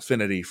special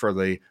affinity for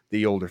the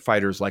older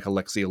fighters like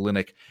Alexei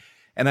Oleinik?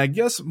 And I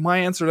guess my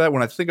answer to that,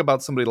 when I think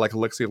about somebody like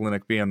Alexei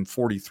Oleinik being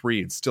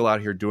 43 and still out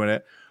here doing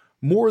it,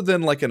 more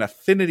than like an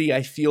affinity,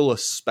 I feel a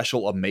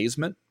special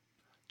amazement,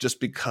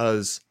 just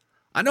because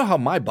I know how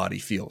my body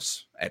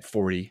feels at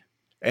 40,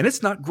 and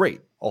it's not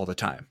great all the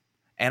time.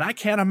 And I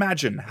can't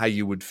imagine how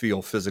you would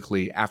feel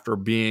physically after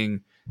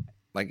being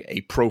like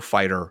a pro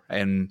fighter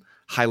and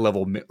high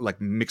level like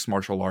mixed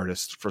martial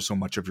artist for so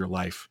much of your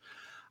life.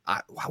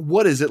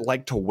 What is it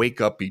like to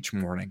wake up each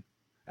morning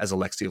as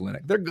Alexei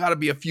Oleinik? There got to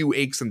be a few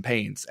aches and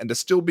pains, and to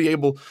still be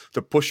able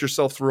to push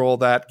yourself through all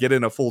that, get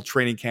in a full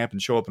training camp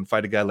and show up and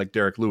fight a guy like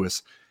Derek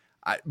Lewis.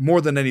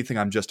 More than anything,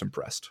 I'm just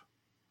impressed.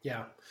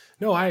 Yeah,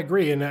 no, I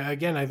agree. And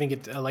again, I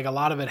think like a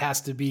lot of it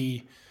has to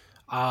be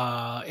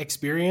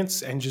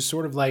experience and just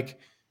sort of like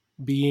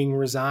being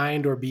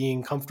resigned or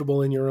being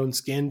comfortable in your own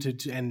skin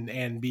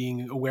and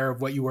being aware of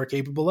what you are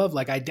capable of.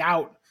 Like, I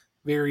doubt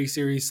very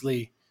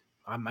seriously,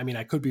 I mean,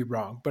 I could be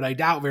wrong, but I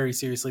doubt very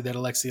seriously that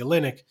Alexei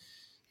Oleinik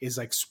is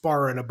like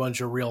sparring a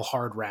bunch of real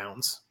hard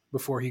rounds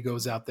before he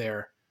goes out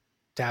there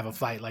to have a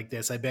fight like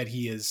this. I bet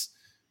he is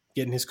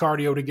getting his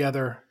cardio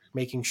together,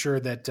 making sure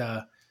that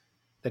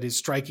that his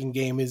striking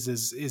game is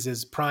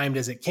as primed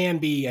as it can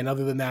be. And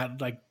other than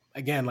that, like,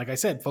 again, like I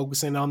said,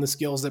 focusing on the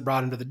skills that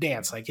brought him to the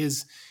dance. Like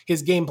his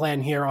game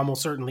plan here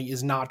almost certainly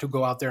is not to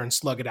go out there and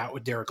slug it out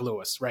with Derek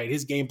Lewis, right?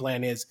 His game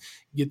plan is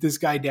get this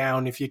guy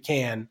down if you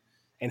can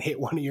and hit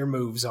one of your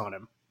moves on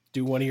him.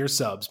 Do one of your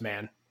subs,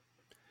 man.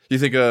 You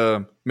think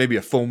maybe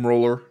a foam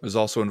roller is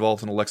also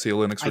involved in Alexei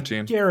Oleinik's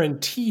routine? I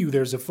guarantee you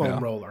there's a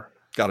foam roller.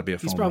 Got to be a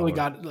foam roller. He's probably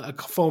got a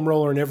foam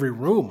roller in every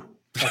room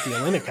at the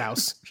Oleinik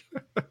house.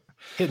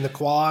 Hitting the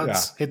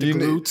quads, hit the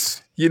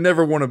glutes. You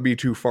never want to be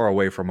too far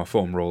away from a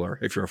foam roller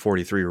if you're a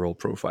 43-year-old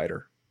pro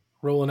fighter.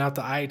 Rolling out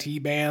the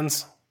IT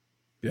bands.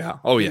 Yeah.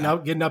 Oh, yeah.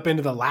 Getting up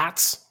into the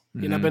lats.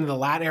 Getting up into the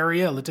lat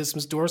area,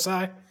 latissimus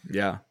dorsi.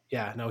 Yeah.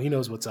 Yeah, no, he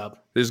knows what's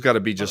up. There's got to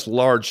be just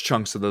large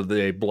chunks of the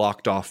day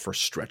blocked off for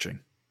stretching.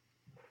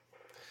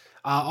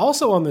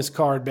 Also on this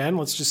card, Ben,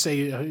 let's just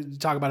say,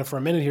 talk about it for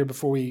a minute here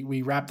before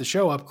we wrap the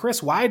show up. Chris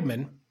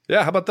Weidman.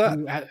 Yeah, how about that?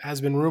 Who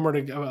has been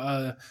rumored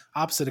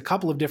opposite a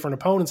couple of different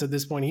opponents at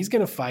this point. He's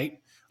going to fight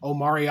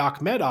Omari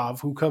Akhmedov,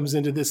 who comes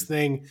into this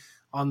thing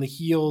on the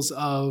heels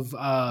of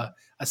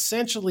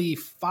essentially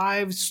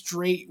 5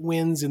 straight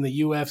wins in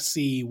the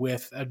UFC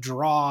with a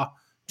draw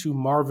to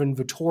Marvin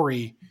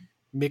Vettori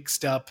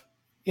mixed up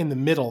in the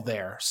middle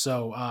there.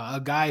 So a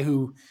guy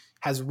who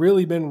has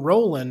really been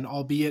rolling,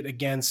 albeit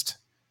against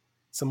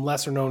some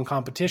lesser known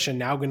competition,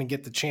 now going to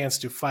get the chance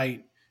to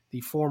fight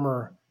the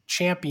former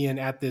champion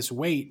at this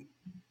weight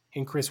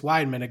in Chris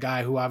Weidman, a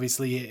guy who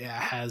obviously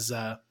has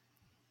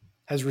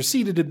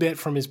receded a bit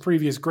from his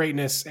previous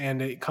greatness,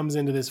 and it comes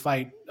into this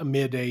fight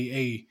amid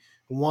a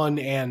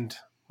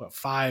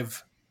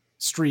 1-5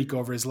 streak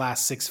over his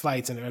last 6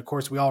 fights. And of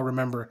course, we all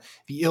remember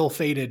the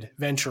ill-fated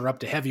venture up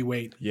to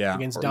heavyweight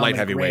against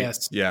Dominic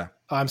Reyes. Yeah.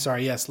 Oh, I'm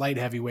sorry. Yes. Light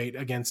heavyweight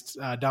against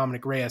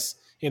Dominic Reyes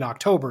in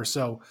October.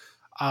 So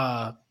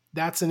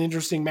that's an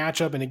interesting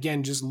matchup. And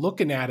again, just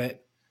looking at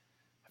it,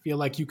 I feel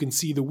like you can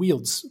see the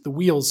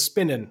wheels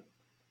spinning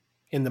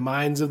in the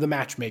minds of the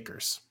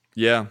matchmakers.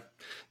 Yeah.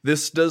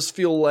 This does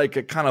feel like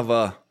a kind of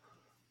a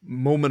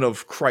moment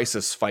of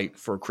crisis fight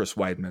for Chris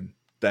Weidman.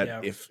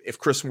 That if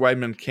Chris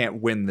Weidman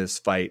can't win this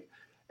fight,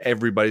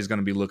 everybody's going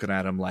to be looking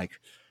at him like,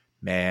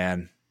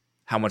 man,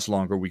 how much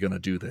longer are we going to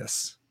do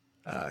this?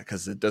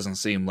 Because it doesn't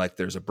seem like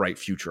there's a bright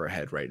future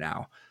ahead right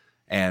now.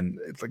 And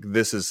it's like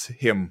this is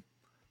him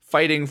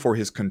fighting for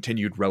his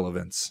continued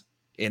relevance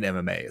in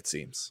MMA, it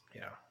seems.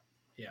 Yeah.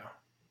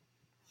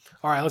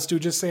 All right, let's do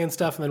Just Saying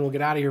Stuff, and then we'll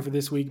get out of here for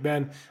this week,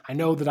 Ben. I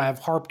know that I've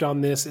harped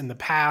on this in the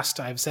past.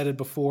 I've said it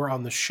before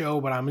on the show,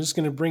 but I'm just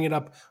going to bring it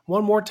up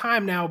one more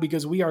time now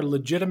because we are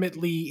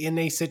legitimately in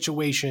a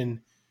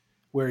situation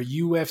where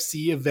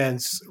UFC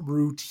events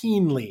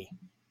routinely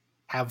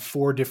have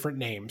 4 different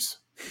names.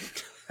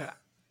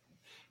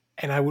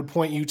 And I would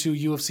point you to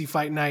UFC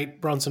Fight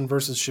Night, Brunson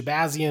versus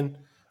Shahbazyan,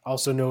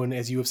 also known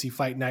as UFC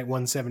Fight Night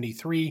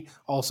 173,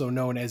 also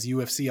known as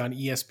UFC on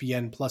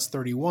ESPN Plus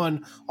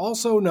 31,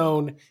 also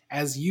known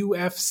as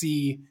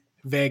UFC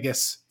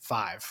Vegas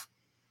 5.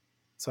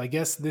 So I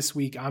guess this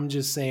week I'm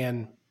just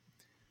saying,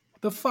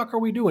 what the fuck are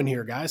we doing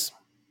here, guys?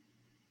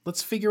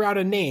 Let's figure out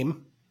a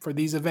name for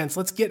these events.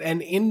 Let's get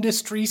an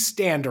industry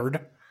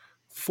standard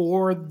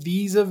for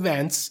these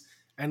events,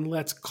 and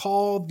let's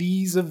call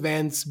these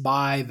events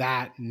by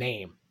that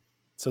name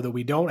so that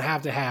we don't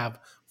have to have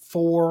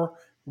 4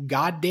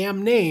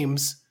 goddamn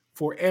names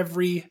for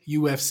every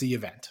UFC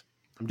event.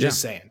 I'm just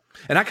saying.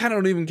 And I kind of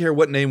don't even care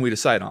what name we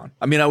decide on.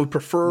 I mean, I would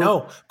prefer...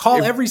 No,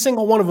 call every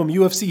single one of them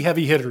UFC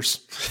heavy hitters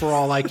for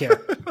all I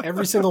care.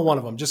 Every single one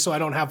of them, just so I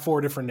don't have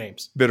 4 different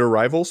names. Bitter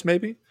Rivals,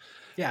 maybe?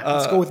 Yeah,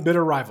 let's go with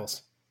Bitter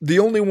Rivals. The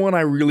only one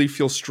I really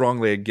feel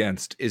strongly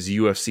against is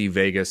UFC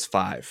Vegas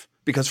 5.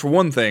 Because for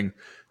one thing,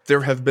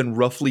 there have been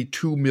roughly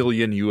 2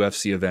 million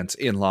UFC events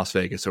in Las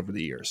Vegas over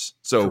the years.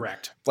 So,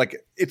 correct.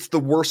 Like, it's the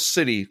worst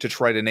city to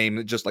try to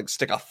name, just like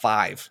stick a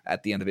 5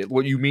 at the end of it.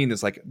 What you mean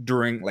is like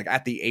during, like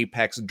at the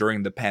apex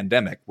during the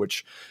pandemic,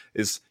 which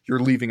is you're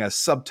leaving a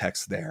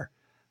subtext there.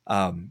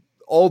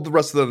 All the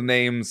rest of the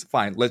names,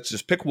 fine. Let's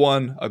just pick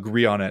one,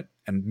 agree on it,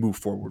 and move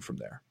forward from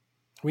there.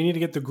 We need to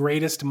get the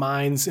greatest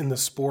minds in the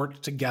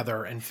sport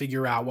together and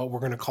figure out what we're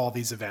going to call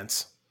these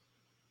events.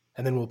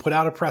 And then we'll put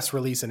out a press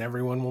release and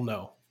everyone will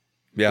know.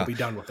 Yeah. We'll be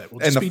done with it. We'll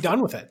just be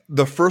done with it.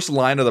 The first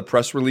line of the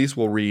press release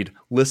will read,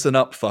 "Listen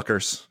up,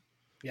 fuckers."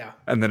 Yeah.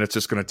 And then it's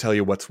just going to tell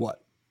you what's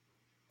what.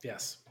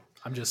 Yes.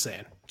 I'm just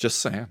saying. Just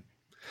saying.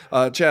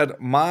 Chad,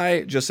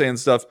 my just saying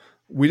stuff,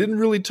 we didn't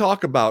really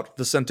talk about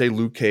Vicente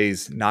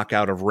Luque's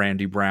knockout of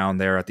Randy Brown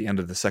there at the end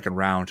of the second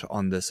round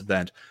on this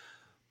event.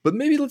 But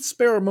maybe let's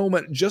spare a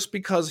moment just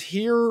because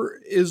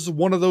here is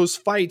one of those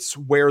fights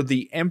where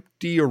the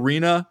empty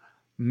arena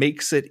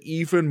makes it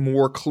even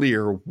more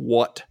clear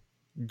what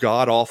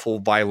god-awful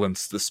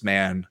violence this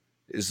man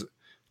is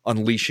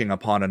unleashing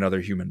upon another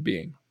human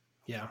being.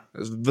 Yeah.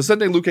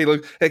 Vicente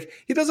Luque, like,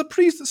 he does a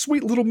pretty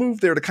sweet little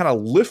move there to kind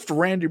of lift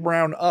Randy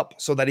Brown up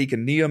so that he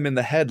can knee him in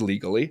the head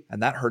legally,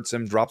 and that hurts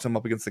him, drops him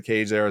up against the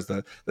cage there as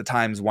the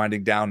time's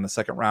winding down in the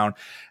second round.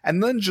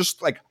 And then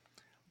just like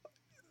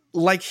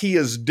he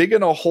is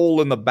digging a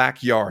hole in the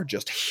backyard,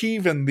 just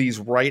heaving these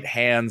right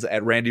hands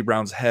at Randy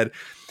Brown's head.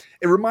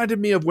 It reminded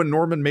me of when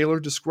Norman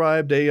Mailer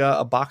described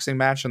a boxing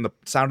match and the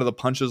sound of the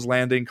punches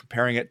landing,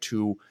 comparing it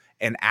to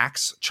an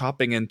axe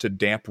chopping into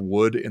damp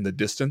wood in the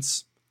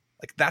distance.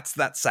 Like, that's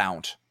that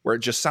sound, where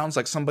it just sounds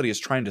like somebody is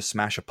trying to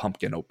smash a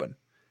pumpkin open.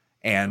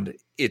 And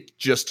it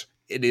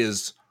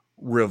is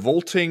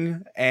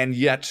revolting and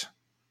yet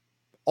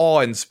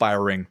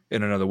awe-inspiring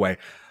in another way.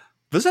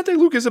 Vicente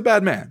Luque is a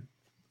bad man.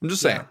 I'm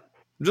just saying.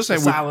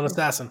 Silent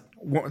assassin.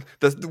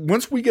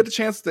 Once we get a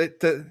chance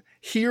to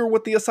hear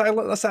what the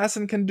silent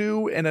assassin can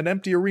do in an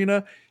empty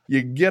arena,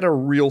 you get a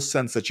real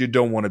sense that you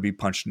don't want to be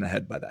punched in the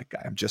head by that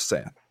guy. I'm just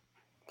saying.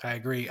 I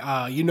agree.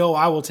 I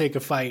will take a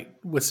fight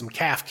with some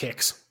calf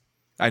kicks.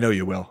 I know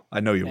you will.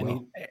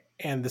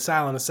 And the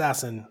silent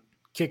assassin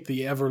kicked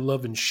the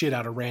ever-loving shit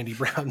out of Randy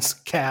Brown's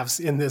calves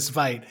in this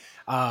fight.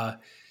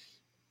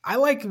 I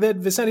like that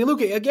Vicente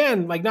Luque,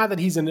 again, like, not that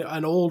he's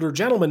an older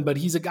gentleman, but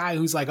he's a guy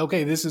who's like,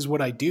 okay, this is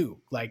what I do.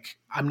 Like,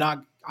 I'm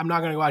not going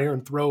to go out here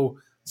and throw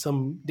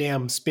some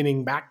damn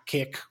spinning back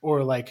kick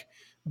or like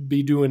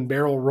be doing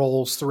barrel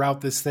rolls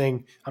throughout this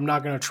thing. I'm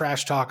not going to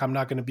trash talk. I'm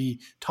not going to be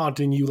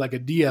taunting you like a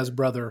Diaz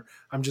brother.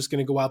 I'm just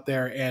going to go out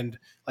there and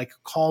like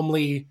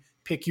calmly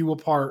pick you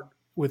apart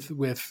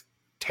with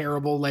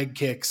terrible leg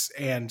kicks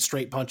and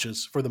straight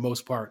punches for the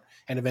most part.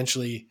 And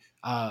eventually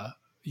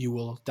you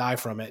will die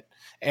from it.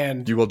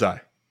 And you will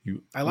die.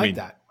 I like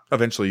that.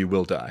 Eventually you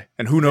will die.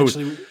 And who knows?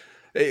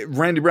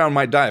 Randy Brown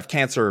might die of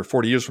cancer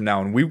 40 years from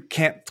now, and we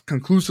can't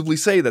conclusively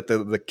say that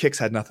the kicks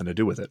had nothing to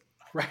do with it.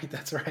 Right,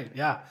 that's right.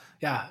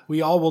 Yeah.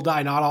 We all will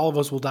die. Not all of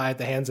us will die at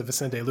the hands of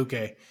Vicente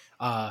Luque.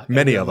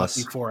 Many of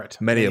us. For it.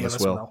 Many of us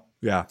will.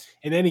 Yeah.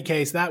 In any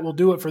case, that will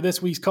do it for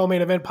this week's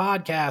Co-Main Event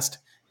podcast.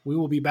 We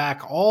will be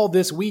back all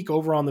this week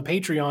over on the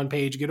Patreon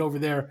page. Get over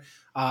there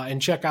and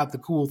check out the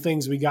cool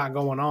things we got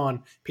going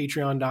on.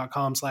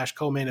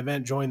 Patreon.com/co-main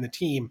event. Join the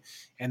team.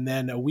 And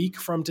then a week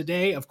from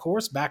today, of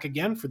course, back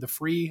again for the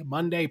free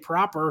Monday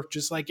proper,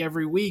 just like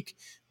every week.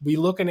 Be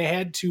looking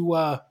ahead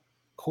to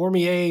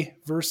Cormier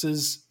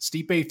versus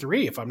Stipe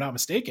 3, if I'm not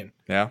mistaken.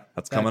 Yeah,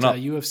 that's coming up.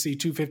 UFC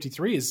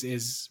 253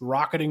 is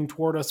rocketing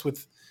toward us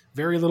with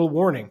very little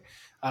warning.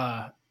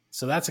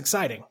 So that's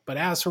exciting. But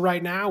as for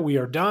right now, we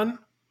are done.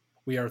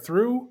 We are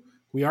through.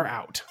 We are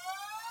out.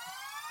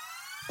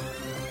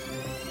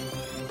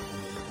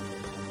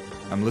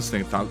 I'm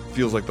listening. It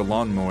feels like the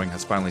lawn mowing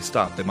has finally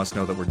stopped. They must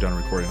know that we're done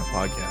recording a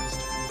podcast.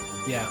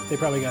 Yeah, they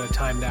probably got it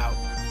timed out.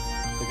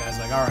 The guy's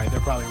like, all right, they're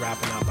probably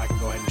wrapping up. I can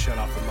go ahead and shut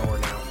off the mower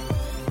now.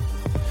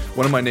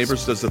 One of my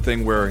neighbors does the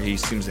thing where he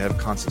seems to have a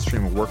constant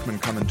stream of workmen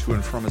coming to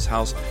and from his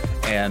house,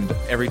 and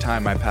every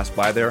time I pass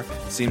by there,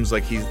 it seems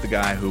like he's the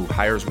guy who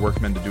hires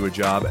workmen to do a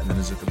job and then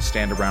is going to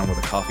stand around with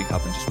a coffee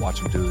cup and just watch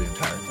him do the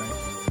entire thing.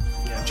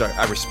 Yeah. Which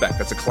I respect.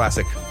 That's a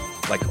classic,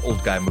 like,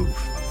 old guy move.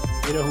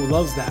 You know who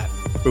loves that?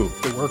 Who?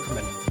 The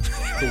workmen.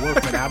 The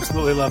workmen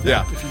absolutely love that.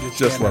 Yeah, If you just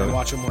just stand there love and it.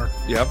 watch them work.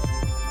 Yep.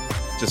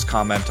 Just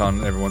comment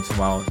on every once in a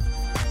while.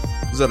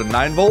 Is that a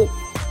 9 volt?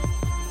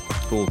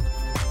 Cool.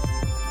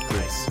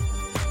 Nice.